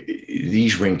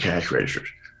 These ring cash registers.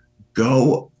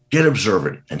 Go get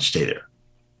observant and stay there.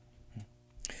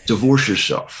 Divorce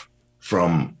yourself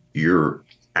from your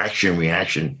action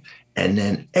reaction, and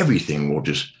then everything will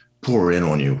just pour in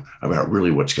on you about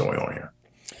really what's going on here.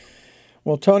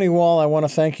 Well, Tony Wall, I want to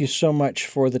thank you so much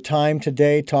for the time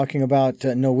today talking about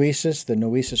Noesis, the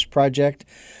Noesis Project.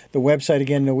 The website,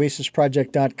 again,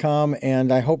 noesisproject.com,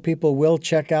 and I hope people will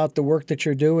check out the work that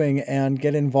you're doing and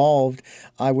get involved.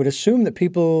 I would assume that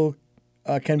people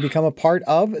can become a part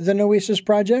of the Noesis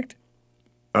Project?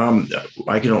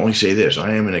 I can only say this.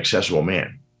 I am an accessible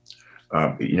man.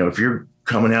 If you're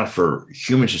coming out for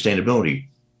human sustainability,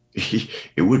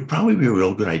 it would probably be a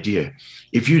real good idea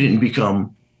if you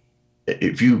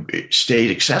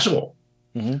stayed accessible.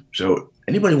 Mm-hmm. So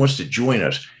anybody wants to join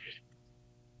us,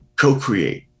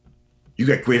 co-create. You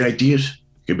got great ideas.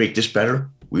 You can make this better.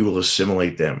 We will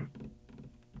assimilate them.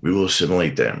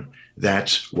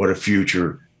 That's what a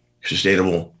future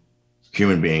sustainable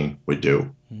human being would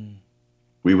do. Mm.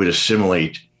 We would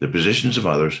assimilate the positions of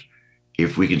others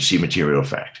if we can see material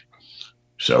fact.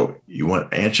 So you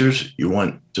want answers? You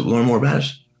want to learn more about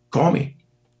us? Call me.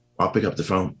 I'll pick up the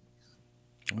phone.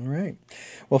 All right.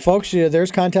 Well, folks,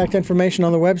 there's contact information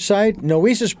on the website,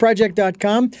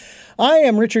 noesisproject.com. I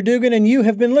am Richard Dugan, and you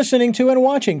have been listening to and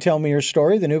watching Tell Me Your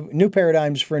Story, the new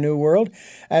paradigms for a new world,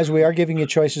 as we are giving you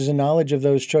choices and knowledge of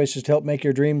those choices to help make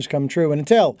your dreams come true. And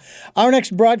until our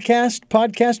next broadcast,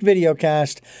 podcast,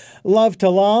 videocast, love to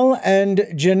Lal and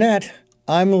Jeanette,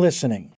 I'm listening.